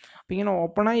ഉള്ളൂ. അപ്പോൾ ഇങ്ങനെ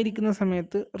ഓപ്പൺ ആയിരിക്കുന്ന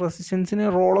സമയത്ത് റെസിസ്റ്റൻസിന്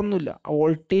റോളൊന്നുമില്ല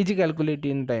വോൾട്ടേജ് കാൽക്കുലേറ്റ്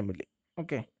ചെയ്യുന്ന ടൈമിൽ.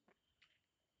 ഓക്കെ,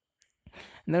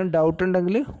 എന്തെങ്കിലും ഡൗട്ട്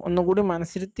ഉണ്ടെങ്കിൽ ഒന്നുകൂടി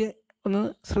മനസ്സിരുത്തി ഒന്ന്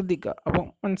ശ്രദ്ധിക്കുക, അപ്പം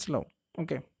മനസ്സിലാവും.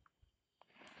 ഓക്കെ,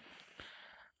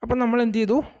 അപ്പം നമ്മൾ എന്ത്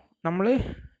ചെയ്തു, നമ്മൾ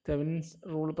തെവനിൻസ്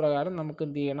റൂൾ പ്രകാരം നമുക്ക്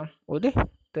എന്ത് ചെയ്യണം, ഒരു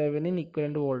തെവനിൻ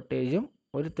ഇക്വലൻ്റ് വോൾട്ടേജും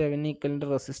ഒരു തെവനിൻ ഇക്വലൻ്റ്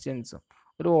റെസിസ്റ്റൻസും,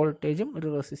 ഒരു വോൾട്ടേജും ഒരു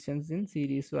റെസിസ്റ്റൻസും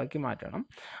സീരീസും ആക്കി മാറ്റണം.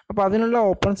 അപ്പോൾ അതിനുള്ള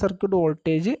open circuit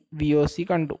voltage V O C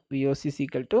കണ്ടു. V O C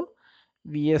equal to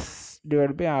V S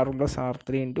divide by R plus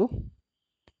R3 into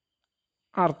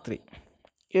R3.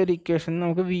 ഈ ഒരു ഇക്വേഷൻ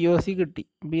നമുക്ക് വി ഒ സി കിട്ടി.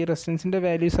 അപ്പോൾ ഈ റെസിസ്റ്റൻസിൻ്റെ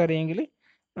വാല്യൂസ് അറിയെങ്കിൽ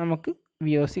നമുക്ക്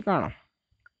വി ഒ സി കാണാം.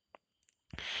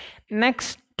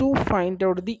 Next to find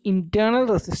out the internal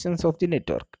resistance of the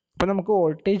network. അപ്പോൾ നമുക്ക്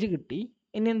വോൾട്ടേജ് കിട്ടി,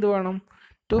 ഇനി എന്ത് വേണം,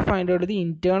 to find out the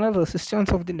internal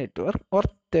resistance of the network or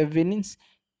Thevenin's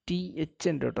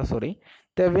ഉണ്ട് കേട്ടോ, sorry,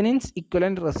 Thevenin's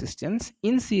equivalent resistance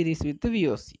in series with V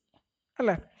O C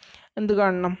അല്ലേ. എന്ത്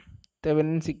കാണണം,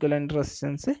 തെവനിൻസ് ഇക്വലൻ്റ്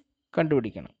റെസിസ്റ്റൻസ്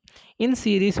കണ്ടുപിടിക്കണം in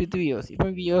series with V O C.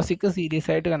 ഇപ്പം വി ഒ സിക്ക് series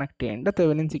ആയിട്ട് connect ചെയ്യേണ്ട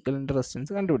തെവനിൻസ് ഇക്വലൻ്റ്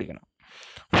റെസിസ്റ്റൻസ് കണ്ടുപിടിക്കണം.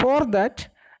 For that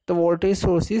the voltage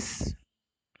source is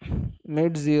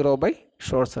made 0 by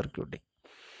short circuiting.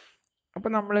 അപ്പോൾ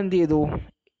നമ്മൾ എന്ത് ചെയ്തു,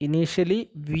 ഇനീഷ്യലി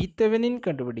വി തെവനിൻ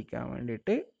കണ്ടുപിടിക്കാൻ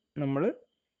വേണ്ടിയിട്ട് നമ്മൾ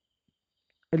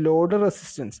ലോഡ്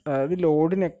റെസിസ്റ്റൻസ്, അതായത്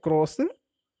ലോഡിന് അക്രോസ്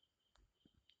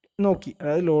നോക്കി,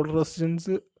 അതായത് ലോഡ്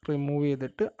റെസിസ്റ്റൻസ് റിമൂവ്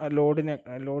ചെയ്തിട്ട് ആ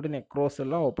ലോഡിന് അക്രോസ്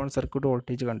ഉള്ള ഓപ്പൺ സർക്യൂട്ട്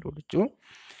വോൾട്ടേജ് കണ്ടുപിടിച്ചു.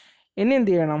 ഇനി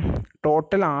എന്ത് ചെയ്യണം,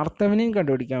 ടോട്ടൽ ആർ തെവനിൻ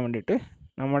കണ്ടുപിടിക്കാൻ വേണ്ടിയിട്ട്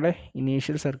നമ്മുടെ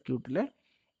ഇനീഷ്യൽ സർക്യൂട്ടിലെ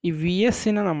ഈ വി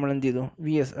എസിനെ നമ്മൾ എന്ത് ചെയ്തു,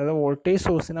 വി എസ് അതായത് വോൾട്ടേജ്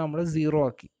സോഴ്സിനെ നമ്മൾ 0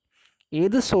 ആക്കി.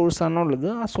 ഏത് സോഴ്സാണോ ഉള്ളത്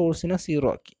ആ സോഴ്സിനെ 0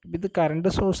 ആക്കി. ഇപ്പം ഇത് കറണ്ട്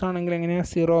സോഴ്സ് ആണെങ്കിൽ എങ്ങനെയാണ്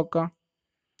 0 ആക്കാം,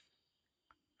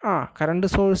 കറണ്ട്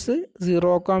സോഴ്സ്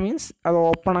 0 ആക്കുക മീൻസ് അത്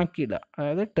ഓപ്പൺ ആക്കി ഇടുക,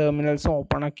 അതായത് ടെർമിനൽസ്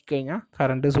ഓപ്പൺ ആക്കി കഴിഞ്ഞാൽ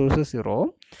കറണ്ട് സോഴ്സ് 0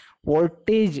 ആവും.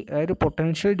 വോൾട്ടേജ് അതായത്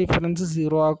പൊട്ടൻഷ്യൽ ഡിഫറൻസ്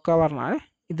 0 ആക്കുക പറഞ്ഞാൽ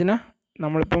ഇതിനെ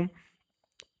നമ്മളിപ്പം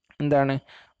എന്താണ്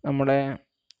നമ്മുടെ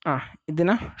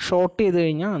ഇതിനെ ഷോർട്ട് ചെയ്ത്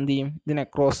കഴിഞ്ഞാൽ എന്ത് ചെയ്യും, ഇതിന്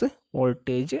അക്രോസ്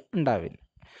വോൾട്ടേജ് ഉണ്ടാവില്ല.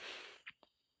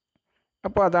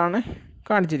 അപ്പോൾ അതാണ്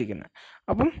കാണിച്ചിരിക്കുന്നത്.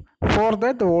 അപ്പം for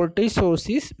that voltage source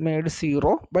is made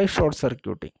 0 by short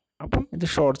circuiting. അപ്പം ഇത്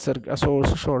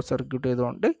സോഴ്സ് ഷോർട്ട് സർക്യൂട്ട്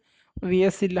ചെയ്തുകൊണ്ട് വി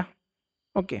എസ് ഇല്ല.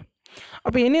 ഓക്കെ,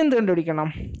 അപ്പോൾ ഇനി എന്ത് കണ്ടുപിടിക്കണം,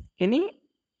 ഇനി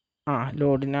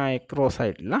ലോഡിന് അക്രോസ്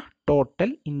ആയിട്ടുള്ള ടോട്ടൽ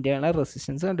ഇൻറ്റേർണൽ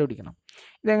റെസിസ്റ്റൻസ് കണ്ടുപിടിക്കണം.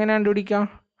 ഇതെങ്ങനെ കണ്ടുപിടിക്കാം,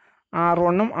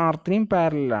 R1ഉം R3യും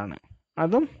പാരലലാണ്,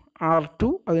 അതും R2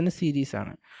 അതിന്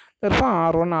സീരീസാണ്. അപ്പോൾ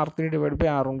R1 R3 divide by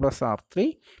R1 plus R3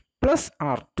 plus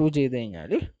R2 ചെയ്ത്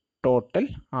കഴിഞ്ഞാൽ ടോട്ടൽ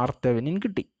ആർ തെവനിൻ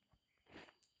കിട്ടി.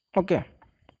 ഓക്കെ,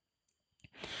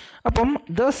 അപ്പം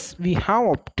thus we have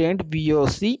obtained V O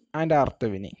C and R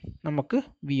Thevenin. നമുക്ക്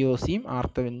വി ഒ സിയും ആർ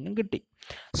തെവനിനും കിട്ടി.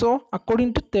 So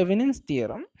according to Thevenin's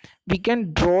theorem we can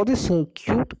draw the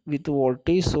circuit with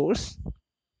voltage source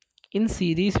in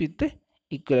series with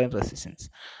equivalent resistance.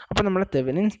 അപ്പോൾ നമ്മൾ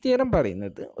Thevenin's theorem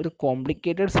പറയുന്നത് ഒരു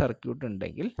complicated circuit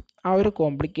ഉണ്ടെങ്കിൽ ആ ഒരു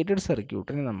കോംപ്ലിക്കേറ്റഡ്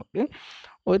സർക്യൂട്ടിന് നമുക്ക്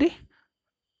ഒരു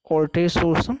വോൾട്ടേജ്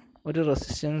സോഴ്സും ഒരു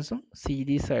റെസിസ്റ്റൻസും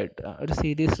ഒരു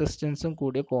സീരീസ് റെസിസ്റ്റൻസും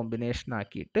കൂടിയ കോമ്പിനേഷൻ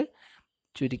ആക്കിയിട്ട്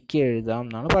ചുരുക്കി എഴുതാം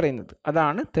എന്നാണ് പറയുന്നത്.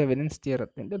 അതാണ് തെവനിൻസ്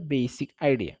തിയറത്തിൻ്റെ ബേസിക്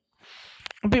ഐഡിയ.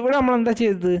 അപ്പോൾ ഇവിടെ നമ്മൾ എന്താ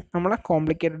ചെയ്തത്, നമ്മളെ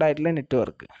കോംപ്ലിക്കേറ്റഡ് ആയിട്ടുള്ള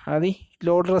നെറ്റ്വർക്ക്, അതായത് ഈ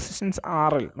ലോഡ് റെസിസ്റ്റൻസ്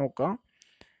RL നോക്കാം.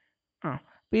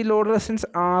 അപ്പോൾ ഈ ലോഡ് റെസിസ്റ്റൻസ്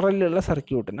RLലുള്ള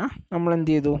സർക്യൂട്ടിന് നമ്മൾ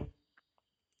എന്ത് ചെയ്തു,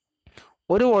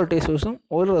 ഒരു വോൾട്ടേജ് സോഴ്സും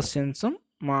ഒരു റെസിസ്റ്റൻസും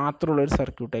മാത്രമുള്ള ഒരു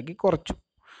സർക്യൂട്ടാക്കി കുറച്ചു.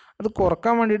 അത്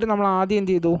കുറക്കാൻ വേണ്ടിയിട്ട് നമ്മൾ ആദ്യം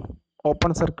എന്ത് ചെയ്തു,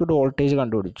 ഓപ്പൺ സർക്യൂട്ട് വോൾട്ടേജ്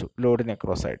കണ്ടുപിടിച്ചു ലോഡിന്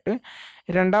അക്രോസ് ആയിട്ട്.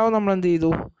 രണ്ടാമത് നമ്മൾ എന്ത് ചെയ്തു,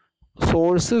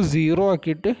 സോഴ്സ് 0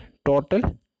 ആക്കിയിട്ട് ടോട്ടൽ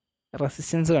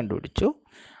റെസിസ്റ്റൻസ് കണ്ടുപിടിച്ചു.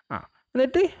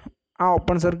 എന്നിട്ട് ആ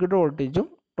ഓപ്പൺ സർക്യൂട്ട് വോൾട്ടേജും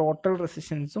ടോട്ടൽ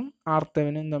റെസിസ്റ്റൻസും ആർ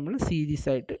തെവനിനും നമ്മൾ സീരീസ്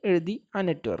ആയിട്ട് എഴുതി ആ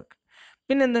നെറ്റ്വർക്ക്.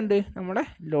 പിന്നെ എന്തുണ്ട്, നമ്മുടെ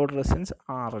ലോഡ് റെസിസ്റ്റൻസ്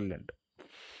RL ഉണ്ട്.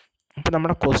 അപ്പോൾ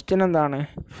നമ്മുടെ ക്വസ്റ്റ്യൻ എന്താണ്,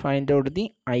 find out the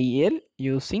IL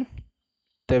using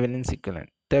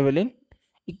Thevenin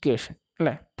equation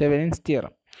അല്ലേ, തെവനിൻസ്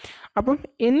തിയറം. അപ്പം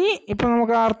ഇനി ഇപ്പം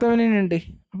നമുക്ക് ആർ തെവനിൻ ഉണ്ട്,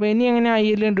 അപ്പോൾ ഇനി എങ്ങനെ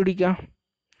IL കണ്ടുപിടിക്കാം,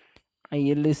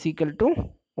 IL is equal to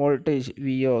voltage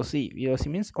VOC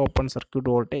means open circuit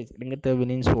voltage അല്ലെങ്കിൽ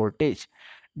Thevenin's voltage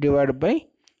divided by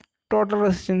total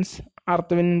resistance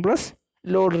RThevenin plus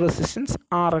load resistance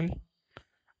RL.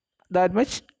 That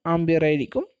much ampere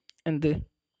ആയിരിക്കും എന്ത്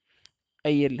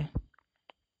IL.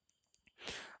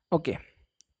 ഓക്കെ,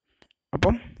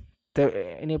 അപ്പം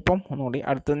ഇനിയിപ്പം ഒന്നുകൂടി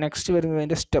അടുത്ത നെക്സ്റ്റ്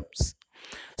വരുന്നതിൻ്റെ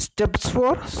steps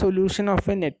four solution of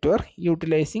A network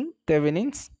utilising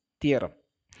Thevenin's theorem.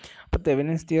 അപ്പോൾ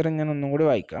Thevenin's theorem ഞാൻ ഒന്നും കൂടി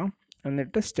വായിക്കാം,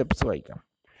 എന്നിട്ട് സ്റ്റെപ്സ് വായിക്കാം.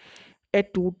 A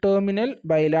two-terminal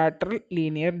bilateral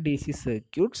linear DC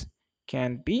circuits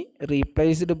can be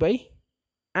replaced by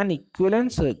an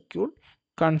equivalent circuit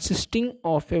consisting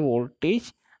of a voltage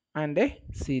and a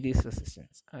series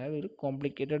resistance. അതായത് ഒരു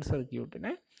complicated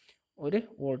സർക്യൂട്ടിനെ ഒരു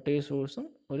വോൾട്ടേജ് സോഴ്സും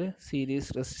ഒരു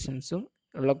സീരീസ് റെസിസ്റ്റൻസും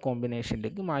ഉള്ള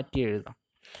കോമ്പിനേഷനിലേക്ക് മാറ്റി എഴുതാം.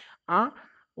 ആ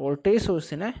വോൾട്ടേജ്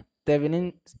സോഴ്സിനെ തെവെനിൻ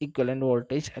ഇക്വലൻ്റ്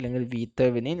വോൾട്ടേജ് അല്ലെങ്കിൽ വി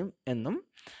തെവെനിൻ എന്നും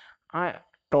ആ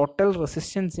ടോട്ടൽ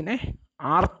റെസിസ്റ്റൻസിനെ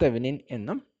ആർ തെവെനിൻ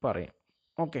എന്നും പറയും.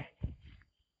 ഓക്കെ,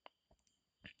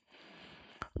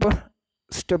 അപ്പോൾ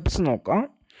സ്റ്റെപ്സ് നോക്കാം.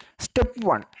 സ്റ്റെപ്പ്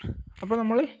 1, അപ്പോൾ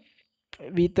നമ്മൾ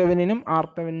വി തെവെനിനും ആർ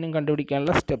തെവെനിനും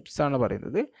കണ്ടുപിടിക്കാനുള്ള സ്റ്റെപ്സ് ആണ്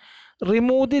പറയുന്നത്.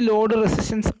 Remove the load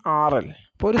resistance R L.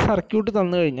 ഇപ്പോൾ ഒരു സർക്യൂട്ട്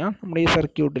തന്നു കഴിഞ്ഞാൽ നമ്മുടെ ഈ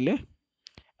സർക്യൂട്ടിൽ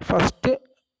ഫസ്റ്റ്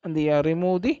എന്ത് ചെയ്യുക,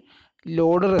 remove the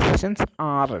load resistance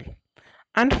R L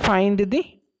and find the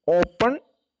open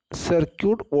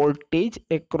circuit voltage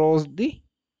across the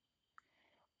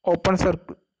open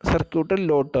circuit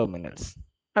load terminals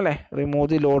അല്ലേ. റിമൂവ്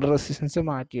ദി ലോഡ് റെസിസ്റ്റൻസ്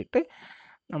മാറ്റിയിട്ട്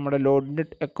നമ്മുടെ ലോഡിൻ്റെ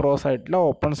അക്രോസ് ആയിട്ടുള്ള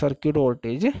ഓപ്പൺ സർക്യൂട്ട്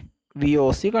വോൾട്ടേജ്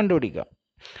VOC കണ്ടുപിടിക്കുക.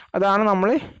 അതാണ് നമ്മൾ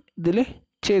ഇതിൽ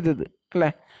ചെയ്തത് അല്ലേ.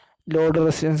 ലോഡ്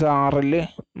റെസിസ്റ്റൻസ് RL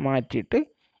മാറ്റിയിട്ട്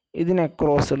ഇതിന്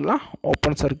അക്രോസ് ഉള്ള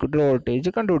ഓപ്പൺ സർക്യൂട്ട് വോൾട്ടേജ്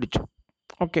കണ്ടുപിടിച്ചു.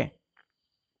 ഓക്കെ,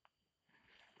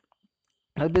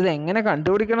 അതിപ്പോൾ ഇത് എങ്ങനെ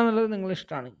കണ്ടുപിടിക്കണം എന്നുള്ളത് നിങ്ങളുടെ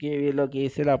ഇഷ്ടമാണ്. KVL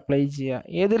KCL അപ്ലൈ ചെയ്യുക,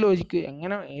 ഏത് ലോജിക്ക്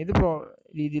എങ്ങനെ ഏത്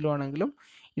രീതിയിലാണെങ്കിലും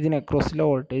ഇതിന് അക്രോസിലെ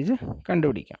വോൾട്ടേജ്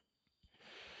കണ്ടുപിടിക്കാം.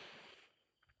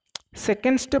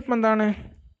 സെക്കൻഡ് സ്റ്റെപ്പ് എന്താണ്?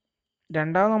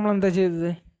 രണ്ടാമത് നമ്മൾ എന്താ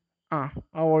ചെയ്തത്?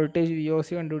 ആ വോൾട്ടേജ് VOC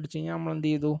കണ്ടുപിടിച്ച് കഴിഞ്ഞാൽ നമ്മൾ എന്ത്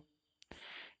ചെയ്തു?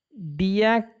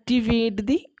 ഡീആക്ടിവേറ്റ്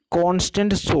ദി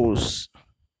കോൺസ്റ്റൻറ്റ് സോഴ്സ്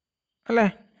അല്ലേ.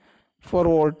 Four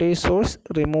voltage source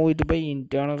remove it by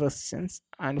internal resistance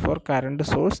and for current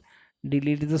source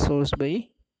delete the source by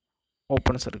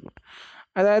open circuit.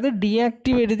 അതായത്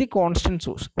ഡീആക്ടിവേറ്റ് ദി കോൺസ്റ്റൻറ്റ്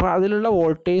സോഴ്സ്. അപ്പോൾ അതിലുള്ള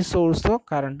വോൾട്ടേജ് സോഴ്സോ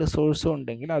കറണ്ട് സോഴ്സോ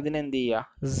ഉണ്ടെങ്കിൽ അതിനെന്ത് ചെയ്യുക?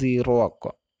 0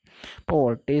 ആക്കുക. അപ്പോൾ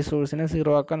വോൾട്ടേജ് സോഴ്സിനെ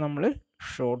 0 ആക്കാൻ നമ്മൾ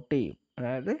ഷോർട്ട് ചെയ്യും,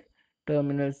 അതായത്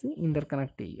ടെർമിനൽസ്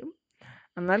ഇൻ്റർകണക്ട് ചെയ്യും.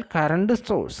 എന്നാൽ കറണ്ട്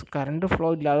സോഴ്സ് കറണ്ട് ഫ്ലോ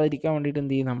ഇല്ലാതിരിക്കാൻ വേണ്ടിയിട്ട്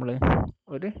എന്ത് ചെയ്യും? നമ്മൾ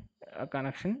ഒരു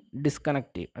കണക്ഷൻ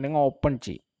ഡിസ്കണക്ട് ചെയ്യും അല്ലെങ്കിൽ ഓപ്പൺ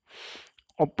ചെയ്യും,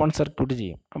 ഓപ്പൺ സർക്യൂട്ട്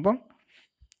ചെയ്യും. അപ്പം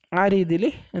ആ രീതിയിൽ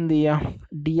എന്ത് ചെയ്യുക?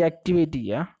 ഡീആക്ടിവേറ്റ്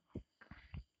ചെയ്യുക.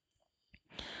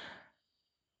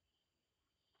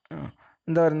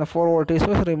 എന്താ പറയുന്നത്? Four voltage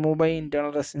source remove by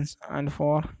internal resistance and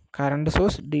for current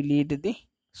source delete the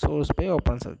source by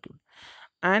open circuit.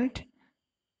 And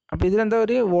അപ്പോൾ ഇതിലെന്താ,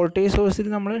 ഒരു വോൾട്ടേജ് സോഴ്സിൽ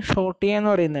നമ്മൾ ഷോർട്ട് ചെയ്യാന്ന്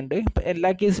പറയുന്നുണ്ട്. ഇപ്പോൾ എല്ലാ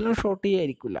കേസിലും ഷോർട്ട്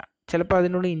ചെയ്യായിരിക്കില്ല. ചിലപ്പോൾ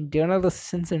അതിനുള്ള ഇൻറ്റേർണൽ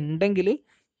റെസിസ്റ്റൻസ് ഉണ്ടെങ്കിൽ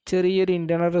ചെറിയൊരു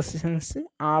ഇൻറ്റേർണൽ റെസിസ്റ്റൻസ്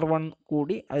R1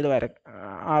 കൂടി അതിൽ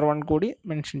R1 കൂടി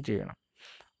മെൻഷൻ ചെയ്യണം.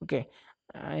 ഓക്കെ,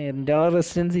 ഇൻറ്റേർണൽ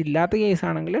റെസിസ്റ്റൻസ് ഇല്ലാത്ത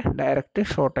കേസാണെങ്കിൽ ഡയറക്റ്റ്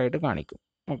ഷോർട്ടായിട്ട് കാണിക്കും.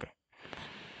 Okay,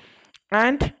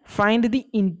 and find the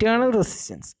internal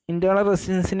resistance. Internal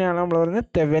റെസിസ്റ്റൻസിനെയാണ് നമ്മൾ പറയുന്നത്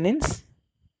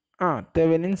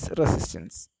Thevenin's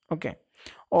resistance. Okay,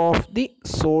 of the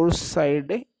source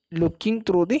side looking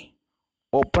through the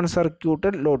open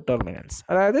circuited load terminals.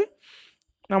 അതായത്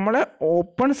നമ്മളെ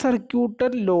ഓപ്പൺ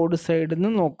സർക്യൂട്ടഡ് ലോഡ് സൈഡിൽ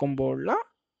നിന്ന് നോക്കുമ്പോഴുള്ള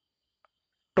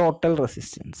ടോട്ടൽ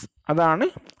റെസിസ്റ്റൻസ്, അതാണ്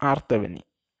RThevenin.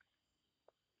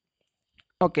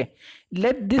 Okay,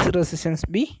 let this resistance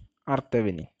B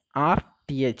RThevenin,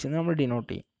 RTH എന്ന് നമ്മൾ denote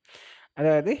ചെയ്യും.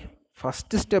 അതായത്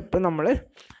ഫസ്റ്റ് സ്റ്റെപ്പ് നമ്മൾ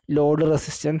ലോഡ്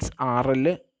റെസിസ്റ്റൻസ് RL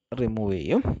റിമൂവ്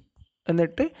ചെയ്യും,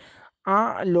 എന്നിട്ട് ആ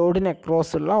ലോഡിന്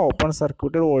അക്രോസ് ഉള്ള ഓപ്പൺ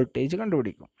സർക്യൂട്ട് വോൾട്ടേജ്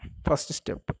കണ്ടുപിടിക്കും. First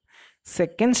step.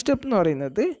 സെക്കൻഡ് സ്റ്റെപ്പ് എന്ന്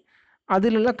പറയുന്നത്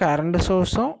അതിലുള്ള കറണ്ട്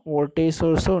സോഴ്സോ വോൾട്ടേജ്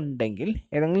സോഴ്സോ ഉണ്ടെങ്കിൽ,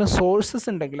 ഏതെങ്കിലും സോഴ്സസ്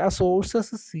ഉണ്ടെങ്കിൽ ആ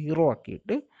സോഴ്സസ് 0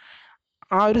 ആക്കിയിട്ട്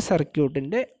ആ ഒരു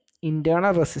സർക്യൂട്ടിൻ്റെ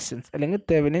ഇൻറ്റേർണൽ റെസിസ്റ്റൻസ് അല്ലെങ്കിൽ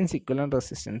തെവെനിൻസ് ഇക്വലൻ്റ്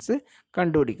റെസിസ്റ്റൻസ്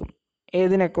കണ്ടുപിടിക്കും.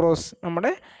 ഏതിന് അക്രോസ്?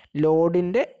 നമ്മുടെ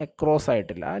ലോഡിൻ്റെ അക്രോസ്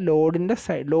ആയിട്ടില്ല, ലോഡിൻ്റെ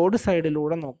ലോഡ്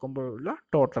സൈഡിലൂടെ നോക്കുമ്പോഴുള്ള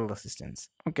ടോട്ടൽ റെസിസ്റ്റൻസ്.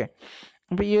 ഓക്കെ,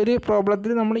 അപ്പോൾ ഈ ഒരു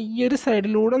പ്രോബ്ലത്തിൽ നമ്മൾ ഈ ഒരു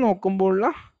സൈഡിലൂടെ നോക്കുമ്പോഴുള്ള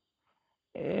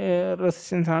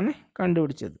റെസിസ്റ്റൻസ് ആണ്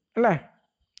കണ്ടുപിടിച്ചത് അല്ലേ.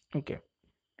 ഓക്കെ,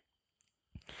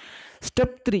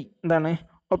 സ്റ്റെപ്പ് 3 എന്താണ്?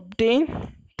 Obtain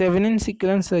Thevenin's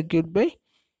equivalent circuit by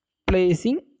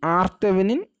placing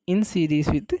RThevenin in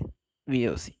series with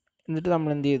VOC. എന്നിട്ട്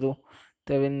നമ്മൾ എന്ത് ചെയ്തു?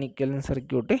 തെവെനിൻ ഇക്വലൻ്റ്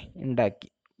സർക്യൂട്ട് ഉണ്ടാക്കി.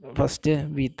 ഫസ്റ്റ്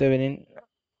VThevenin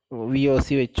VOC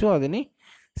വെച്ചു, അതിന്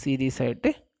സീരീസ് ആയിട്ട്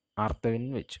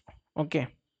RThevenin വെച്ചു. ഓക്കെ,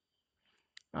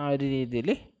 ആ ഒരു രീതിയിൽ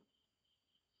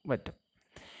പറ്റും.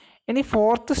 ഇനി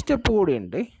ഫോർത്ത് സ്റ്റെപ്പ്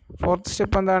കൂടിയുണ്ട്. ഫോർത്ത്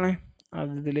സ്റ്റെപ്പ് എന്താണ്?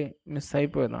 അത് ഇതിൽ മിസ്സായി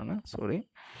പോയതാണ്, സോറി.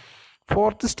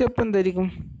 ഫോർത്ത് സ്റ്റെപ്പ് എന്തായിരിക്കും?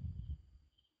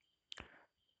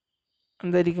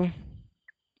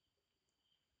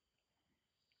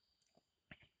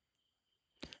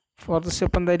 ഫോർത്ത്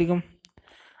സ്റ്റെപ്പ് എന്തായിരിക്കും?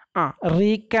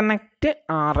 റീകണക്ട്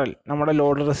RL, നമ്മുടെ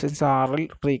ലോഡ് റെസിസ്റ്റൻസ് RL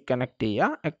റീകണക്ട്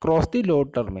ചെയ്യുക അക്രോസ് ദി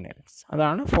ലോഡ് ടെർമിനൽസ്.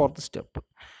 അതാണ് ഫോർത്ത് സ്റ്റെപ്പ്.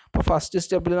 അപ്പോൾ ഫസ്റ്റ്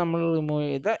സ്റ്റെപ്പിൽ നമ്മൾ റിമൂവ്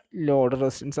ചെയ്ത ലോഡ്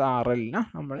റെസിസ്റ്റൻസ് RLനെ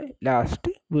നമ്മൾ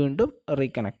ലാസ്റ്റ് വീണ്ടും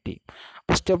റീകണക്ട് ചെയ്യും.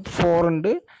 അപ്പോൾ സ്റ്റെപ്പ് 4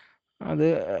 ഉണ്ട്, അത്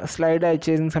സ്ലൈഡ് അയച്ചു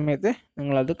തരുന്ന സമയത്ത്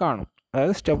നിങ്ങളത് കാണും.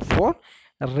 അതായത് step 4,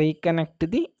 reconnect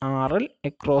the RL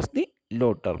across the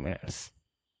load terminals.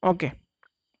 Okay.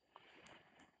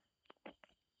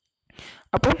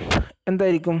 അപ്പം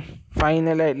എന്തായിരിക്കും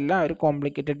ഫൈനലായിട്ടുള്ള ഒരു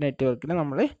കോംപ്ലിക്കേറ്റഡ് നെറ്റ്വർക്കിൽ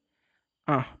നമ്മൾ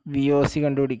VOC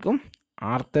കണ്ടുപിടിക്കും,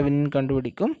 Thevenin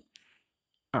കണ്ടുപിടിക്കും,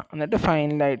 എന്നിട്ട്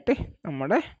ഫൈനലായിട്ട്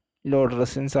നമ്മുടെ ലോഡ്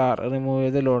റെസിസ്റ്റൻസ് റിമൂവ്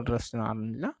ചെയ്ത ലോഡ് റെസിസ്റ്റൻസ്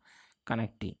RL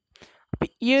കണക്ട് ചെയ്യും. അപ്പം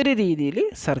ഈ ഒരു രീതിയിൽ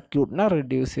സർക്യൂട്ടിനെ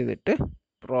റെഡ്യൂസ് ചെയ്തിട്ട്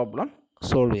പ്രോബ്ലം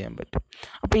സോൾവ് ചെയ്യാൻ പറ്റും.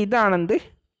 അപ്പോൾ ഇതാണെന്ത്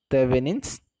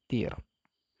തെവെനിൻസ് തിയറം.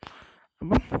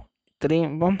 അപ്പം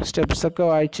ഇത്രയും സ്റ്റെപ്സൊക്കെ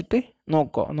വായിച്ചിട്ട്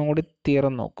നോക്കുക, ഒന്നും കൂടി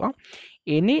തിയറം നോക്കുക.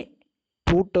 ഇനി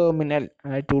ടു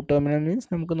ടെർമിനൽ മീൻസ്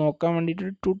നമുക്ക് നോക്കാൻ വേണ്ടിയിട്ട്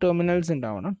 2 ടെർമിനൽസ്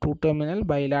ഉണ്ടാവണം. 2 terminal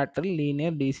bilateral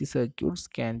linear DC circuits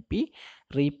can be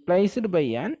replaced by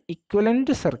an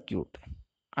equivalent circuit.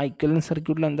 ആ ഇക്വലൻറ്റ്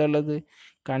സർക്യൂട്ടിൽ എന്താ ഉള്ളത്?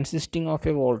 Consisting of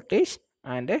A voltage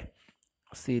and A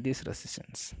series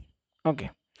resistance. Okay.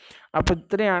 അപ്പോൾ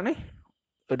ഇത്രയാണ്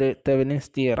ഒരു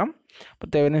തെവെനിൻസ് തിയറം. അപ്പോൾ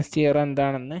തെവെനിൻസ് തിയറം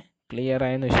എന്താണെന്ന് ക്ലിയർ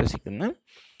ആയെന്ന് വിശ്വസിക്കുന്നു.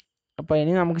 അപ്പോൾ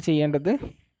ഇനി നമുക്ക് ചെയ്യേണ്ടത്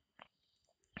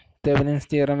തെവെനിൻസ്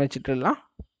തിയറം വെച്ചിട്ടുള്ള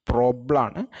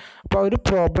പ്രോബ്ലമാണ്. അപ്പോൾ ഒരു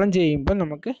പ്രോബ്ലം ചെയ്യുമ്പോൾ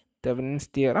നമുക്ക് തെവെനിൻസ്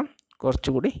തിയറം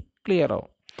കുറച്ചുകൂടി ക്ലിയർ ആവും.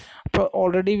 അപ്പോൾ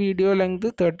ഓൾറെഡി വീഡിയോ ലെങ്ത്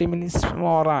 30 മിനിറ്റ്സ്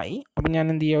മോറായി. അപ്പോൾ ഞാൻ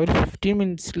എന്ത് ചെയ്യുക, ഒരു 15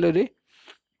 മിനിറ്റ്സിലൊരു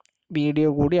വീഡിയോ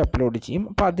കൂടി അപ്ലോഡ് ചെയ്യും.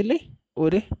 അപ്പോൾ അതിൽ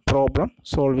ഒരു പ്രോബ്ലം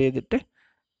സോൾവ് ചെയ്തിട്ട്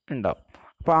ഉണ്ടാവും.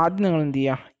 അപ്പോൾ ആദ്യം നിങ്ങൾ എന്ത്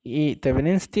ചെയ്യുക, ഈ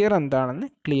തെവെനിൻസ് തിയറം എന്താണെന്ന്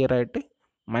ക്ലിയർ ആയിട്ട്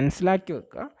മനസ്സിലാക്കി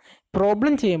വെക്കുക.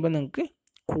 പ്രോബ്ലം ചെയ്യുമ്പോൾ നിങ്ങൾക്ക്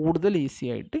കൂടുതൽ ഈസി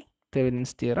ആയിട്ട്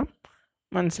തെവെനിൻസ് തിയറം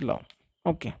മനസ്സിലാവും.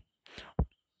 Okay.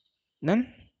 Then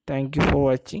thank you for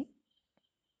watching.